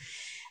saw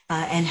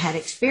and had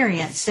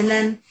experienced. And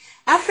then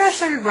after I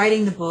started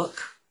writing the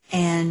book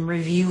and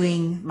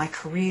reviewing my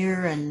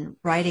career and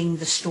writing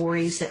the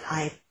stories that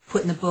I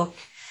put in the book,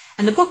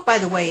 and the book, by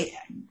the way,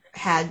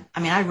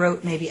 I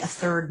wrote maybe a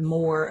third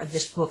more of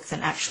this book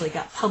than actually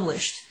got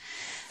published.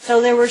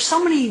 So there were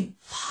so many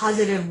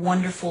positive,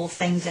 wonderful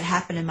things that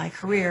happened in my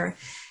career.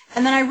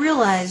 And then I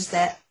realized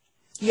that,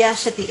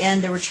 yes, at the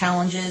end there were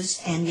challenges,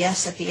 and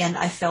yes, at the end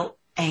I felt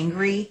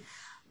angry.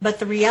 But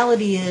the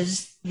reality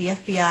is the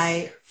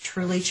FBI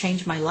truly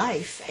changed my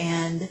life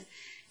and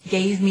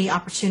gave me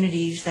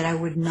opportunities that I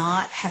would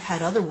not have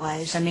had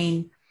otherwise. I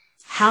mean,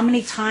 how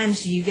many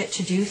times do you get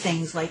to do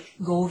things like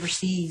go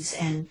overseas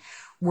and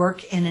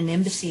work in an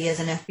embassy as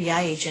an FBI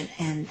agent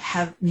and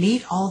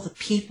meet all the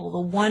people,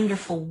 the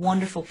wonderful,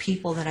 wonderful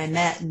people that I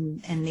met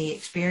and the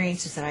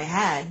experiences that I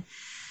had.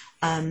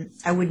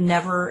 I would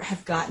never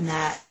have gotten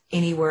that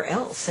anywhere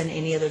else in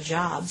any other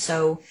job.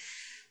 So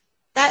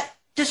that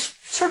just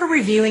sort of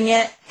reviewing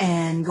it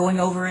and going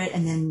over it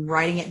and then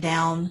writing it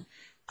down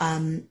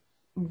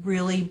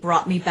really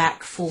brought me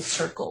back full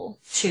circle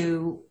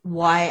to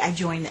why I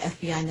joined the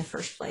FBI in the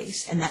first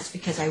place. And that's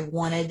because I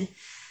wanted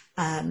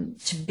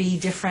to be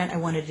different. I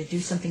wanted to do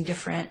something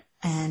different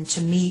and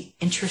to meet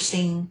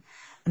interesting,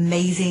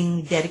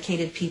 amazing,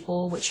 dedicated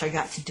people, which I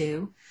got to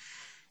do.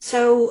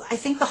 So I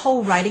think the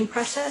whole writing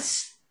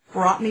process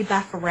brought me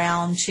back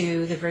around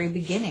to the very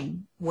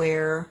beginning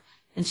where,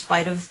 in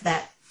spite of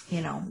that,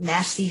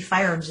 nasty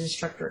firearms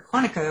instructor at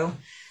Quantico,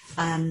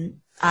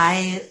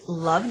 I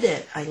loved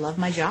it. I loved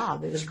my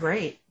job. It was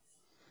great.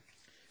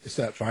 Is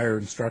that fire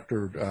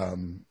instructor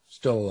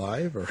still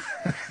alive, or?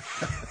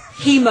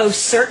 He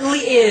most certainly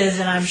is,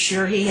 and I'm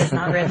sure he has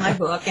not read my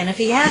book. And if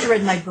he has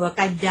read my book,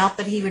 I doubt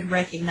that he would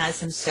recognize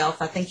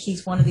himself. I think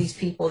he's one of these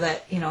people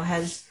that,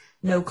 has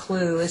no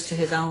clue as to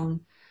his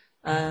own,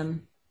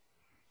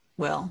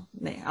 well,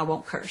 I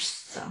won't curse,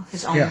 so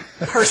his own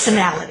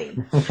personality.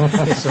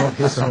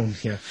 his own,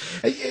 yeah.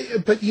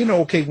 But,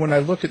 okay, when I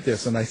look at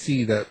this and I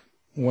see that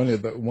one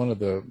of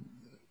the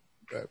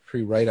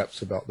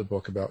pre-write-ups about the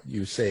book about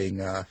you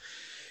saying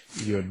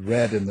you had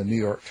read in the New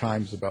York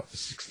Times about the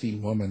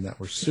 16 women that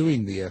were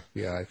suing the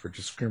FBI for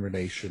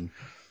discrimination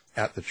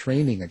at the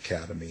training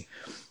academy.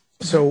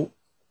 So,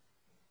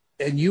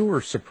 and you were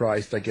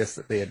surprised, I guess,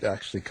 that they had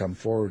actually come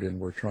forward and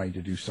were trying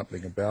to do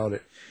something about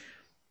it.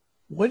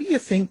 What do you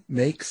think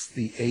makes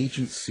the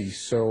agency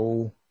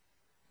so,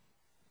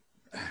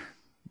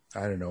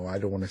 I don't know, I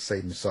don't want to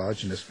say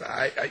misogynist,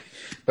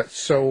 but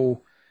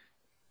so...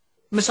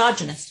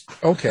 Misogynist.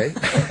 Okay.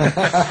 Well,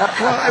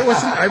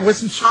 I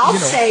wasn't sure. I'll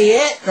say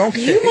it.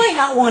 Okay. You might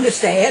not want to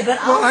say it, but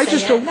I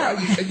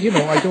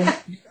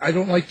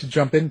don't like to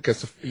jump in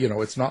because,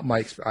 it's not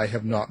I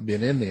have not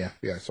been in the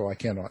FBI, so I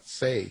cannot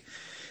say.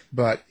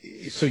 But,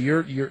 so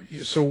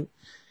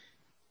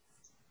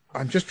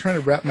I'm just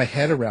trying to wrap my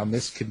head around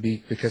this could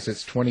be because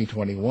it's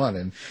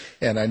 2021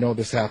 and I know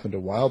this happened a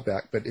while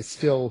back, but it's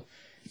still,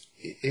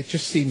 it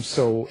just seems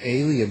so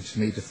alien to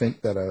me to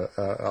think that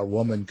a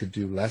woman could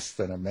do less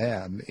than a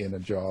man in a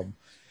job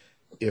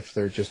if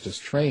they're just as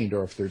trained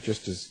or if they're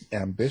just as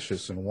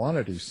ambitious and want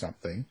to do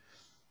something.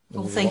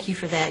 Well, thank you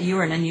for that. You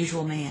are an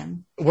unusual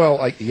man. Well,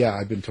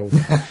 I've been told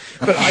that.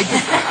 But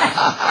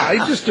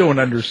I just don't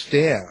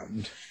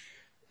understand.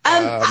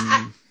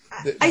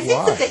 I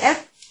think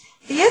that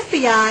the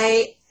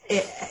FBI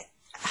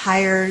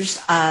hires...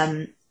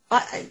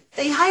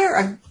 they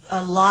hire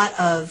a lot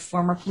of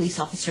former police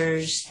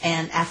officers,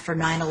 and after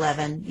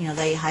 9/11,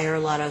 they hire a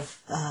lot of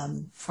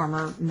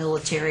former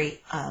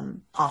military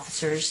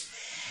officers.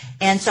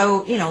 And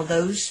so,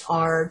 those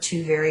are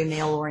two very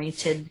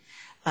male-oriented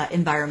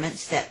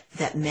environments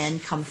that men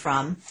come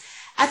from.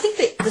 I think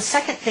that the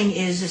second thing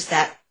is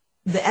that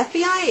the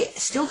FBI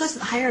still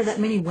doesn't hire that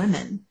many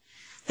women.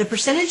 The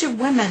percentage of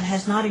women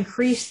has not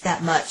increased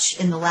that much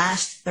in the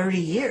last 30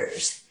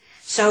 years.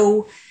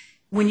 So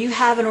when you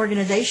have an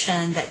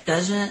organization that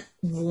doesn't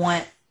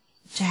want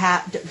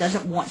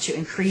to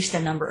increase the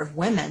number of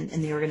women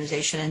in the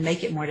organization and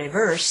make it more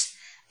diverse,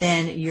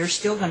 then you're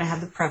still going to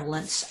have the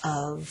prevalence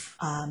of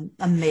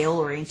a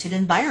male-oriented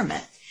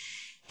environment.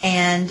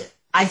 And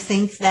I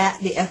think that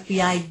the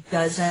FBI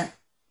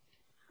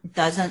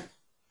doesn't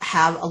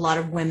have a lot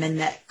of women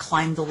that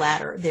climb the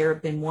ladder. There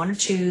have been one or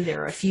two,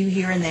 there are a few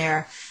here and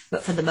there,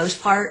 but for the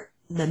most part,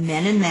 the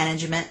men in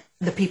management,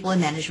 the people in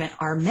management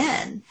are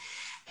men.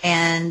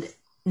 And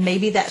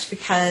maybe that's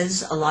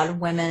because a lot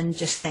of women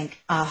just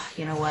think,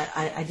 you know what,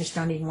 I just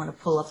don't even want to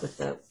put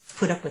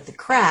up with the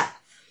crap.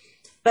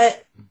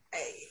 But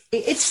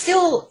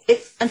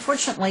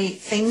unfortunately,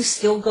 things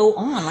still go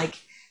on. Like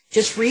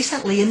just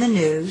recently in the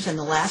news, in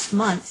the last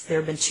month, there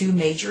have been two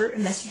major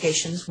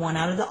investigations, one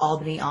out of the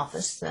Albany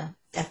office, the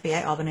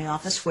FBI Albany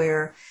office,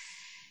 where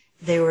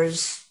there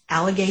was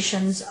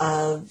allegations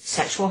of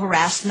sexual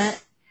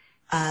harassment,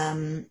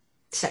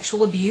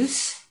 sexual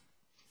abuse.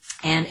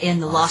 And in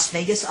the Las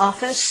Vegas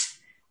office,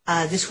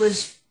 this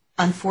was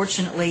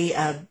unfortunately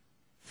an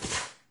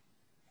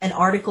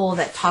article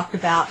that talked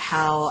about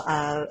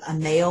how a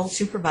male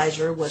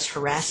supervisor was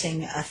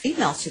harassing a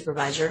female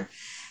supervisor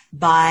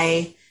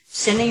by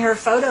sending her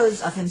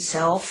photos of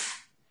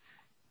himself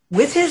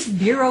with his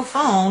bureau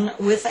phone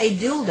with a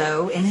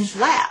dildo in his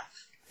lap.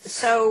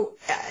 So,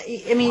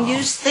 I mean, you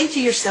just think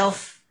to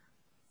yourself,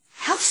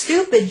 how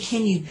stupid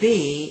can you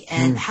be,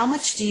 and how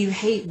much do you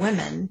hate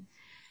women?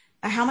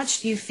 How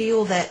much do you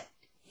feel that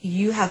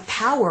you have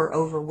power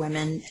over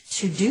women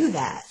to do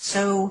that?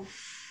 So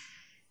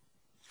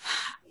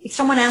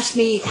someone asked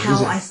me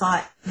how I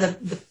thought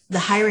the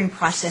hiring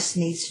process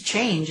needs to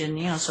change. And,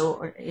 you know,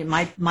 so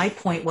my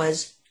point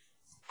was,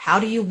 how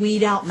do you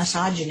weed out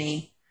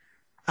misogyny?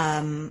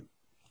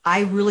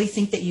 I really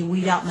think that you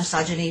weed out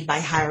misogyny by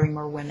hiring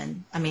more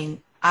women. I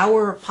mean,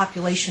 our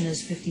population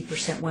is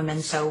 50%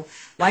 women, so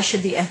why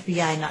should the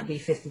FBI not be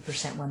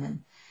 50%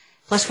 women?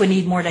 Plus, we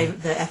need more. The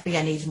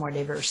FBI needs more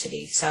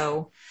diversity.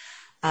 So,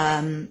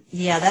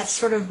 yeah, that's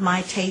sort of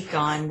my take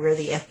on where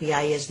the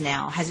FBI is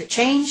now. Has it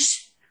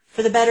changed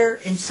for the better?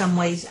 In some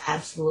ways,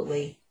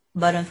 absolutely.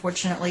 But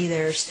unfortunately,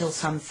 there are still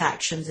some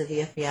factions of the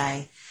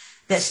FBI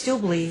that still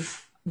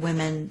believe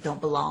women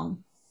don't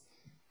belong.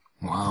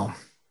 Wow.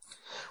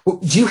 Well,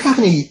 do you have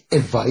any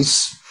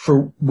advice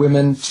for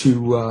women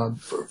to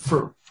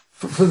for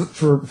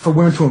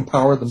women to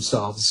empower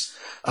themselves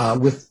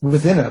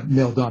within a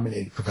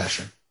male-dominated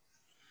profession?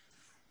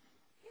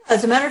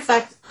 As a matter of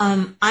fact,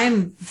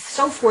 I'm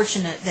so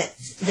fortunate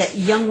that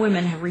young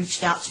women have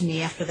reached out to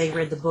me after they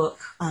read the book.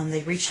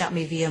 They reached out to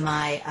me via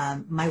my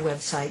my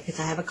website,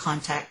 because I have a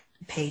contact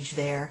page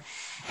there,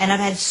 and I've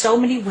had so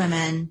many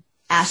women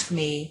ask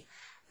me.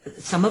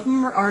 Some of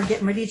them are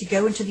getting ready to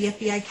go into the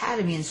FBI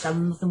Academy, and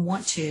some of them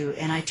want to.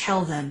 And I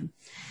tell them,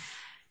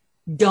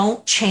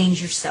 don't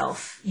change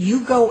yourself.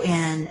 You go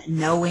in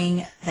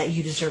knowing that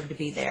you deserve to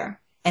be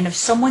there. And if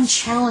someone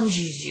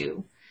challenges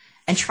you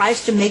and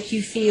tries to make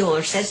you feel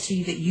or says to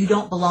you that you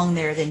don't belong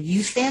there, then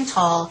you stand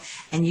tall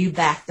and you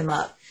back them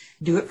up.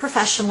 Do it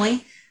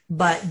professionally,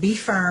 but be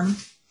firm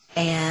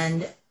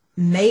and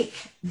change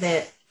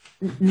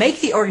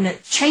the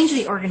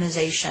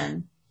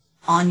organization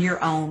on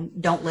your own.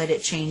 Don't let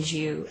it change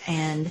you.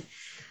 And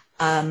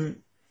I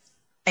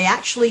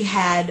actually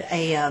had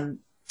a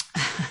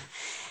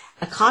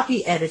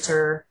copy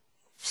editor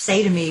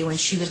say to me when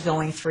she was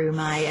going through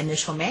my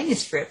initial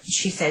manuscript,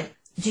 she said,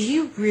 do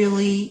you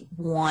really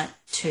want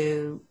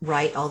to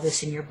write all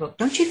this in your book?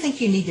 Don't you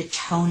think you need to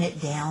tone it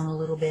down a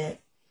little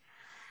bit?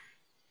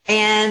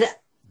 And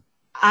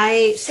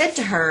I said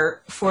to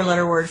her,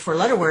 four-letter word,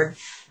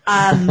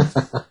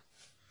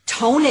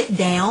 tone it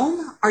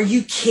down? Are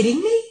you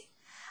kidding me?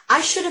 I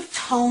should have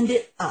toned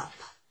it up.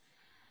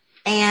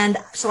 And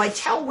so I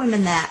tell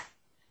women that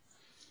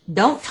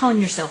don't tone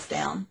yourself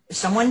down. If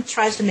someone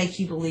tries to make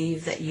you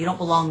believe that you don't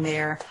belong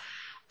there,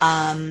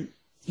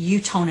 you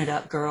tone it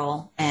up,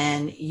 girl,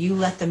 and you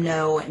let them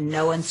know in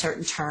no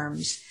uncertain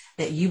terms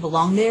that you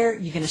belong there.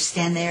 You're going to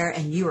stand there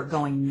and you are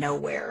going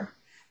nowhere.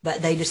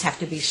 But they just have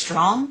to be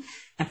strong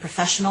and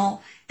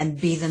professional and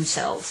be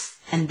themselves.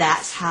 And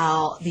that's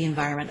how the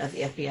environment of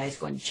the FBI is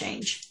going to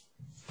change.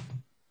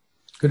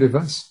 Good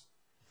advice.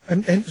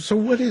 And so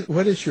what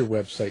is your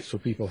website, so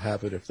people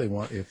have it if they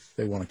want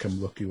to come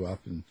look you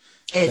up? And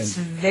it's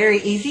very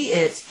easy.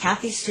 It's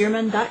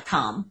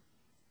KathyStearman.com.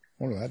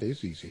 Well, that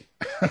is easy.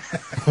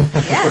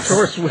 Yes. Of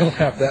course, we'll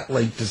have that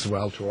linked as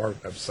well to our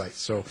website,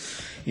 so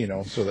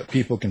so that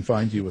people can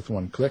find you with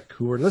one click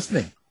who are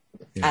listening.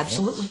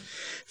 Absolutely.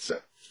 So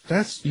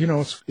that's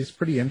it's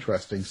pretty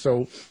interesting.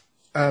 So,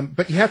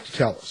 but you have to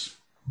tell us.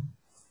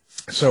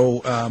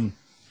 So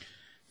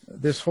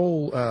this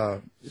whole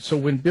so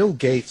when Bill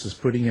Gates is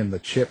putting in the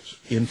chips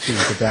into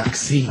the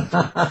vaccine,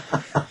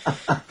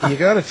 you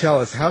got to tell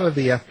us, how did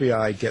the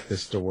FBI get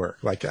this to work?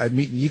 Like, I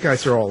mean, you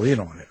guys are all in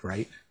on it,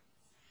 right?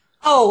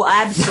 Oh,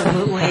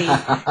 absolutely.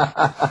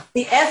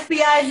 The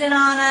FBI's in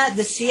on it,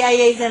 the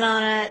CIA's in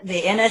on it,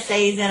 the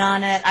NSA's in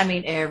on it. I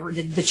mean,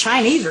 the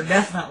Chinese are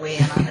definitely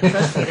in on it.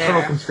 Trust me there.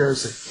 Total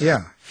conspiracy.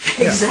 Yeah.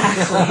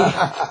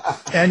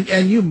 Exactly.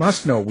 And you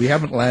must know we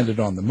haven't landed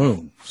on the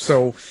moon.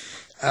 So,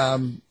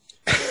 Well,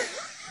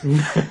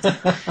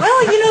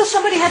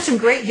 somebody had some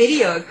great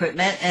video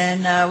equipment,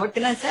 and what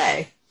can I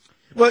say?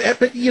 well,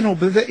 but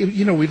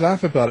we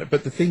laugh about it,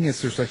 but the thing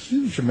is, there's a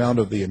huge amount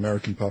of the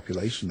American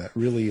population that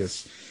really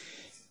is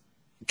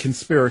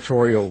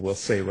conspiratorial, we'll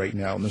say right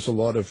now, and there's a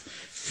lot of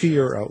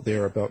fear out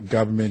there about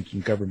government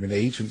and government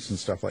agents and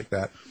stuff like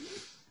that.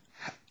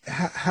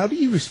 How do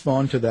you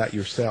respond to that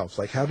yourselves?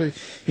 Like, how do,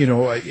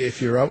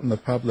 if you're out in the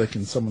public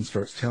and someone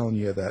starts telling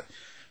you that,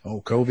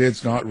 oh,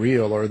 COVID's not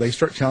real, or they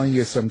start telling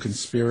you some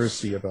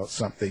conspiracy about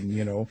something,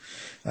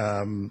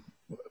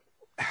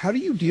 how do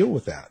you deal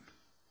with that?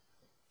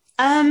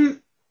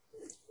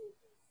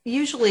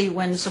 Usually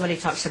when somebody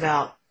talks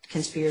about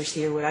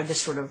conspiracy or what, I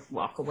just sort of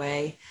walk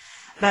away.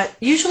 But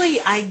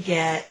usually I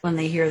get, when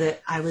they hear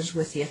that I was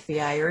with the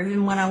FBI, or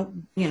even when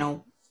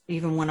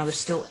I was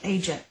still an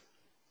agent,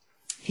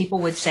 people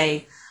would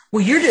say,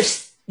 well, you're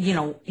just,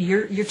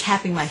 you're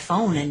tapping my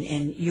phone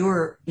and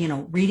you're,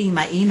 reading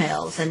my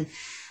emails. And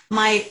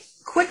my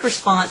quick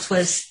response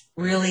was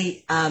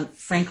really,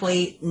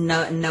 frankly,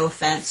 no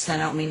offense. I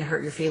don't mean to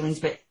hurt your feelings,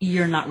 but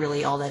you're not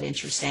really all that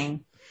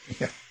interesting.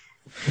 Yeah.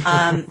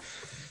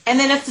 And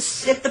then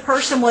if the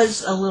person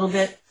was a little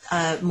bit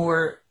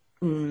more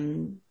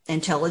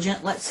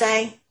intelligent, let's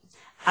say,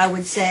 I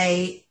would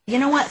say, you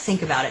know what?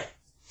 Think about it.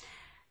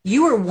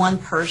 You are one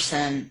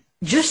person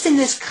just in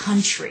this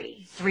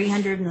country,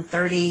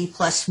 330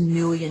 plus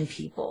million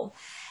people.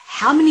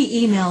 How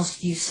many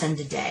emails do you send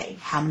a day?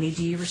 How many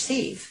do you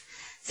receive?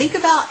 Think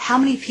about how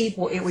many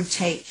people it would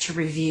take to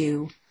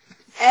review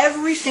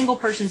every single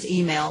person's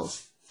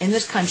emails in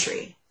this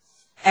country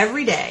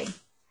every day,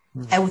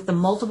 and with the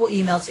multiple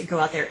emails that go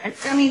out there. And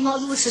I mean,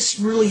 let's just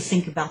really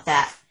think about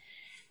that.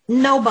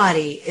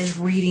 Nobody is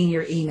reading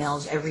your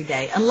emails every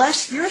day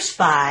unless you're a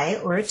spy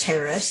or a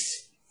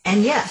terrorist.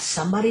 And yes,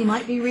 somebody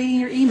might be reading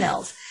your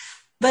emails.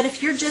 But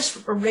if you're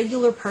just a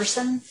regular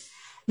person,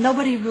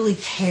 nobody really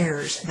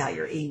cares about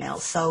your emails.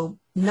 So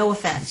no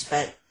offense,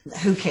 but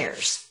who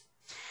cares?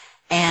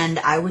 And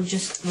I would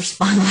just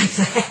respond like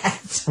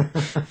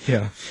that.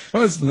 Yeah.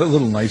 Well, it's a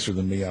little nicer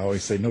than me. I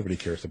always say nobody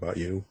cares about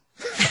you.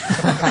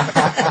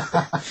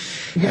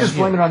 You just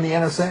blame it on the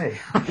NSA.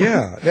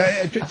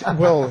 Yeah.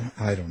 Well,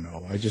 I don't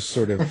know. I just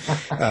sort of,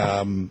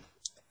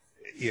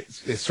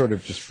 it sort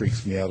of just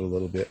freaks me out a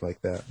little bit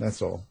like that.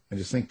 That's all. I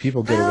just think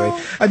people get away.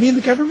 I mean,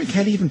 the government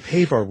can't even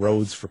pave our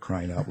roads, for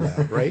crying out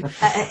loud, right?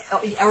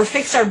 Or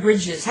fix our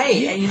bridges.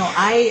 Hey,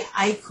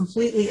 I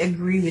completely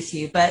agree with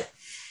you. But,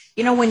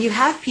 when you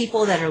have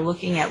people that are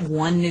looking at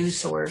one news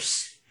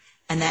source,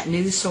 and that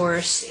news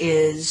source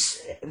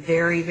is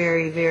very,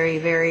 very, very,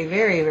 very,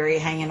 very, very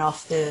hanging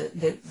off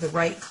the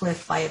right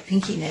cliff by a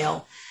pinky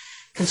nail,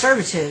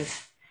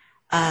 conservative,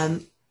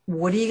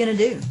 what are you going to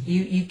do?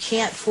 You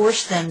can't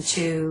force them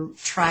to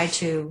try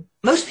to.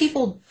 Most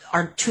people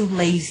are too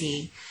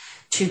lazy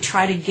to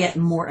try to get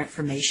more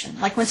information.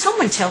 Like when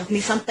someone tells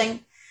me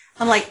something,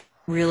 I'm like,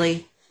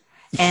 really?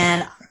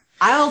 And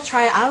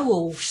I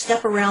will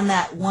step around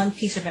that one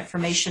piece of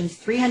information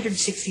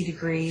 360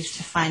 degrees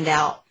to find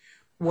out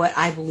what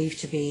I believe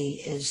to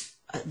be is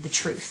the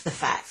truth, the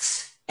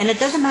facts. And it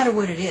doesn't matter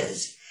what it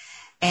is.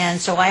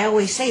 And so I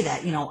always say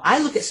that, I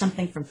look at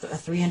something from a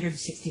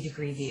 360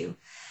 degree view.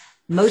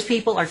 Most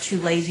people are too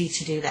lazy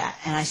to do that.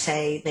 And I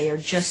say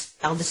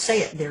I'll just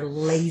say it, they're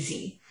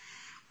lazy.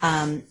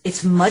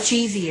 It's much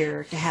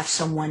easier to have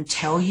someone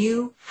tell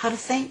you how to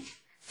think,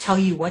 tell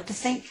you what to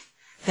think,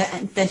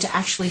 than to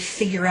actually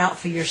figure out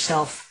for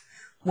yourself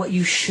what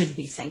you should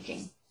be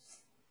thinking.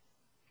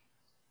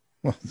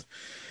 Well,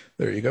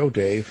 there you go,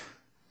 Dave.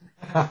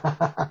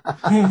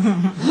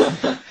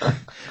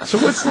 So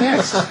what's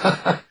next?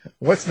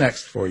 What's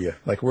next for you?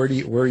 Like, where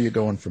are you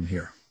going from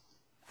here?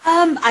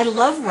 I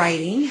love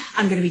writing.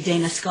 I'm going to be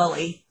Dana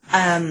Scully,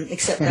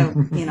 except that,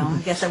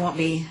 I guess I won't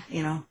be,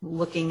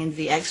 looking into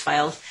the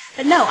X-Files.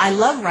 But no, I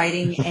love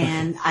writing,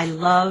 and I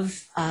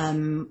love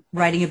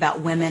writing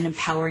about women,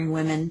 empowering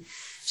women.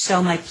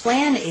 So my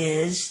plan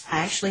is, I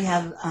actually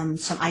have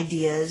some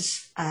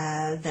ideas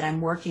that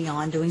I'm working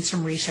on, doing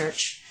some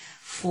research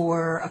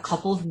for a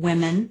couple of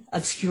women,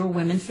 obscure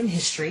women from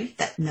history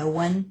that no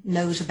one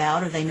knows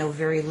about or they know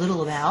very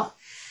little about.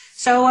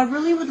 So I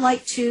really would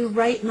like to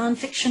write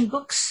nonfiction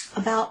books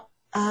about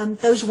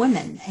those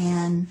women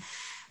and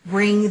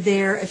bring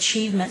their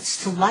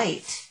achievements to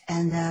light,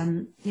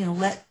 and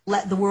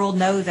let the world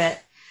know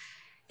that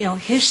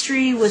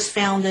history was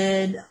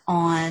founded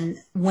on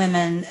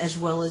women as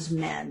well as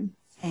men,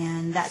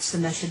 and that's the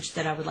message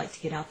that I would like to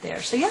get out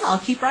there. So yeah, I'll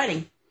keep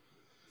writing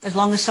as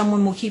long as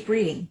someone will keep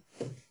reading.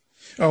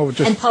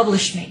 And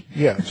publish me.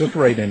 Yeah, just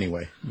write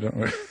anyway. Don't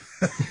worry.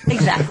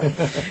 Exactly.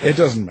 It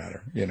doesn't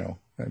matter,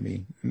 I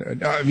mean,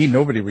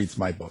 nobody reads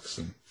my books,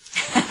 and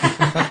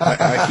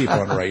I keep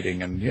on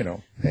writing, and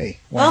hey.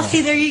 Well,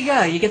 see, there you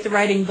go. You get the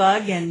writing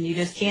bug, and you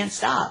just can't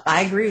stop.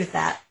 I agree with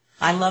that.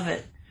 I love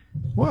it.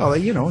 Well,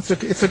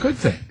 it's a good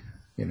thing.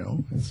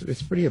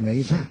 It's pretty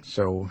amazing.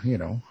 So,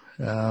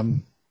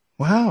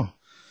 wow.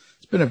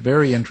 It's been a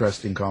very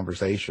interesting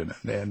conversation,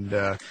 and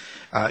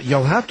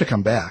you'll have to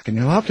come back, and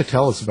you'll have to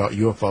tell us about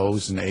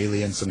UFOs and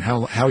aliens and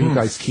how you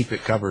guys keep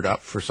it covered up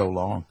for so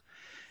long.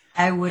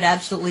 I would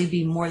absolutely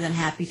be more than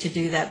happy to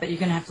do that, but you're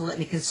going to have to let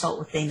me consult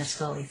with Dana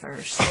Scully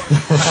first.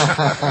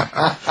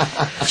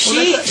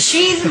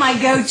 She's my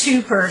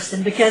go-to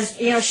person because,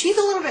 she's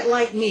a little bit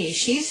like me.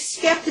 She's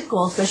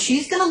skeptical, so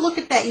she's going to look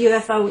at that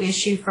UFO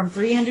issue from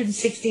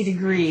 360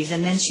 degrees,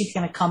 and then she's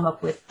going to come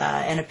up with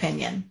an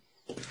opinion.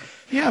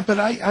 Yeah, but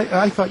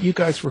I thought you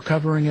guys were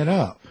covering it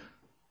up.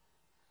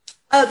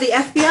 The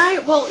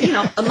FBI? Well,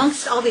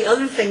 amongst all the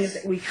other things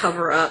that we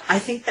cover up, I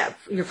think that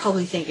you're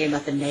probably thinking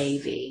about the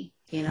Navy.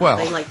 They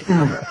like to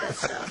cover up that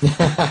stuff.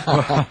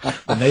 Well,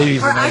 the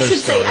Navy's another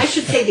story. I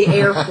should say the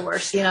Air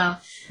Force. Yeah.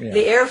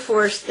 The Air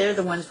Force, they're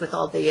the ones with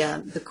all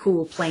the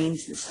cool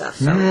planes and stuff.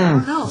 So I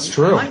don't know. That's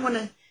true.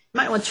 You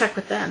might want to check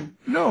with them.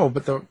 No,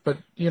 but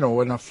in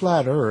a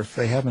flat Earth,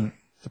 the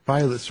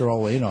pilots are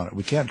all in on it.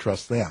 We can't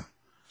trust them.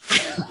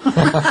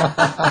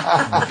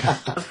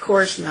 Of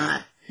course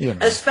not.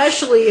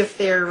 Especially if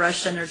they're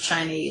Russian or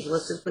Chinese.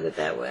 Let's just put it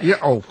that way. Yeah.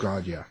 Oh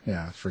God. Yeah.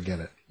 Yeah. Forget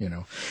it.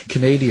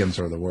 Canadians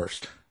are the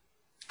worst.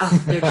 Oh,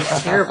 they're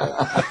just terrible.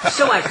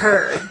 So I've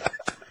heard.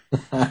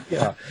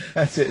 Yeah,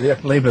 that's it. Yeah,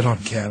 blame it on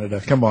Canada.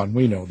 Come on,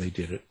 we know they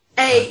did it.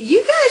 Hey, you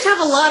guys have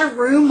a lot of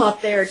room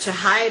up there to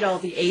hide all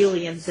the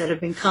aliens that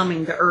have been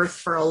coming to Earth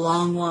for a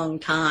long, long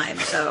time.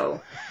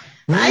 So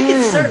I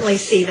can certainly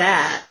see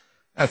that.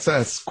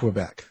 That's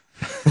Quebec.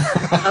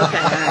 Okay, all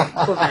right,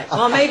 Quebec.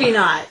 Well, maybe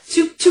not.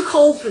 Too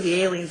cold for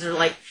the aliens. They're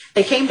like,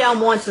 they came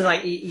down once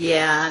and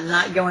yeah, I'm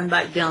not going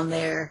back down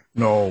there.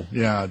 No,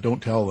 yeah, don't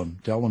tell them.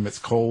 Tell them it's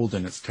cold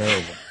and it's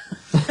terrible.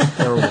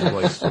 Terrible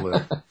place to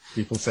live.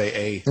 People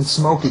say and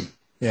smoky.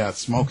 Yeah, it's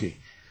smoky.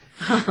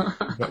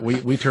 But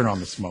we turn on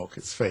the smoke.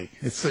 It's fake.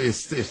 It's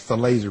the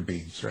laser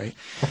beams, right?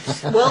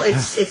 Well,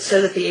 it's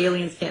so that the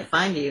aliens can't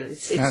find you.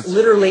 It's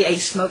literally a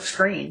smoke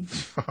screen.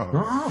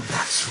 Oh,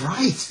 that's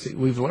right. See,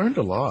 we've learned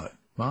a lot.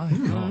 My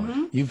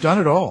God, you've done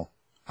it all.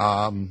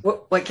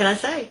 What can I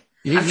say?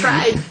 I've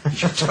tried.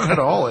 You've done it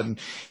all, and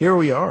here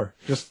we are,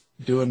 just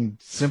doing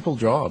simple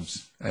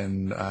jobs,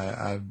 and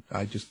I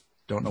just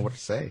don't know what to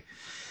say.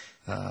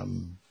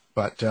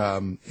 But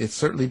it's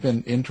certainly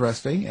been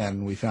interesting,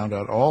 and we found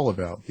out all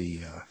about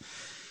the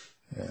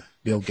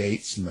Bill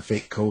Gates and the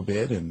fake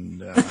COVID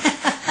and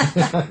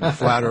the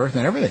flat Earth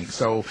and everything.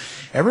 So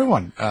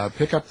everyone,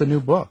 pick up the new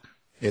book.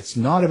 It's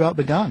not about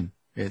the gun.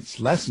 It's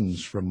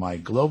lessons from my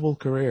global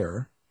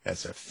career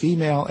as a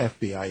female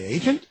FBI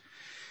agent.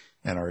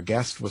 And our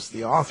guest was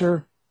the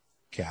author,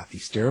 Kathy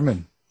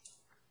Stearman.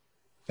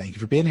 Thank you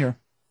for being here.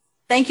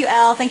 Thank you,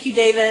 Al. Thank you,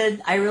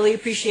 David. I really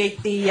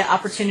appreciate the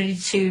opportunity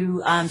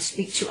to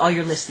speak to all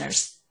your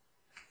listeners.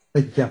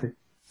 Thank you, Kathy.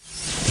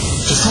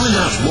 To find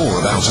out more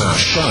about our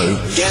show,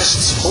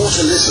 guests, or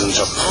to listen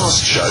to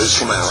past shows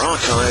from our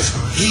archive,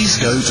 please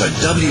go to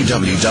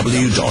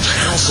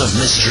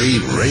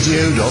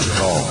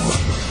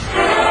www.houseofmysteryradio.com.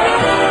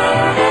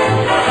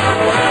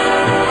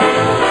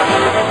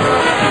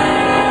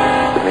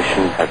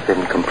 Has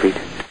been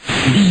completed.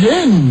 The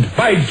end!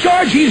 By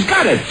George, he's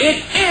got it!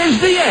 It is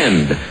the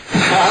end!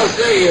 I'll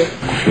see you.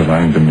 If you're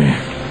lying to me,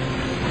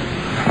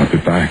 I'll be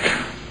back.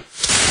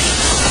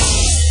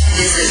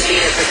 This has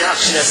been a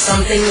production of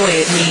Something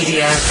Weird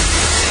Media.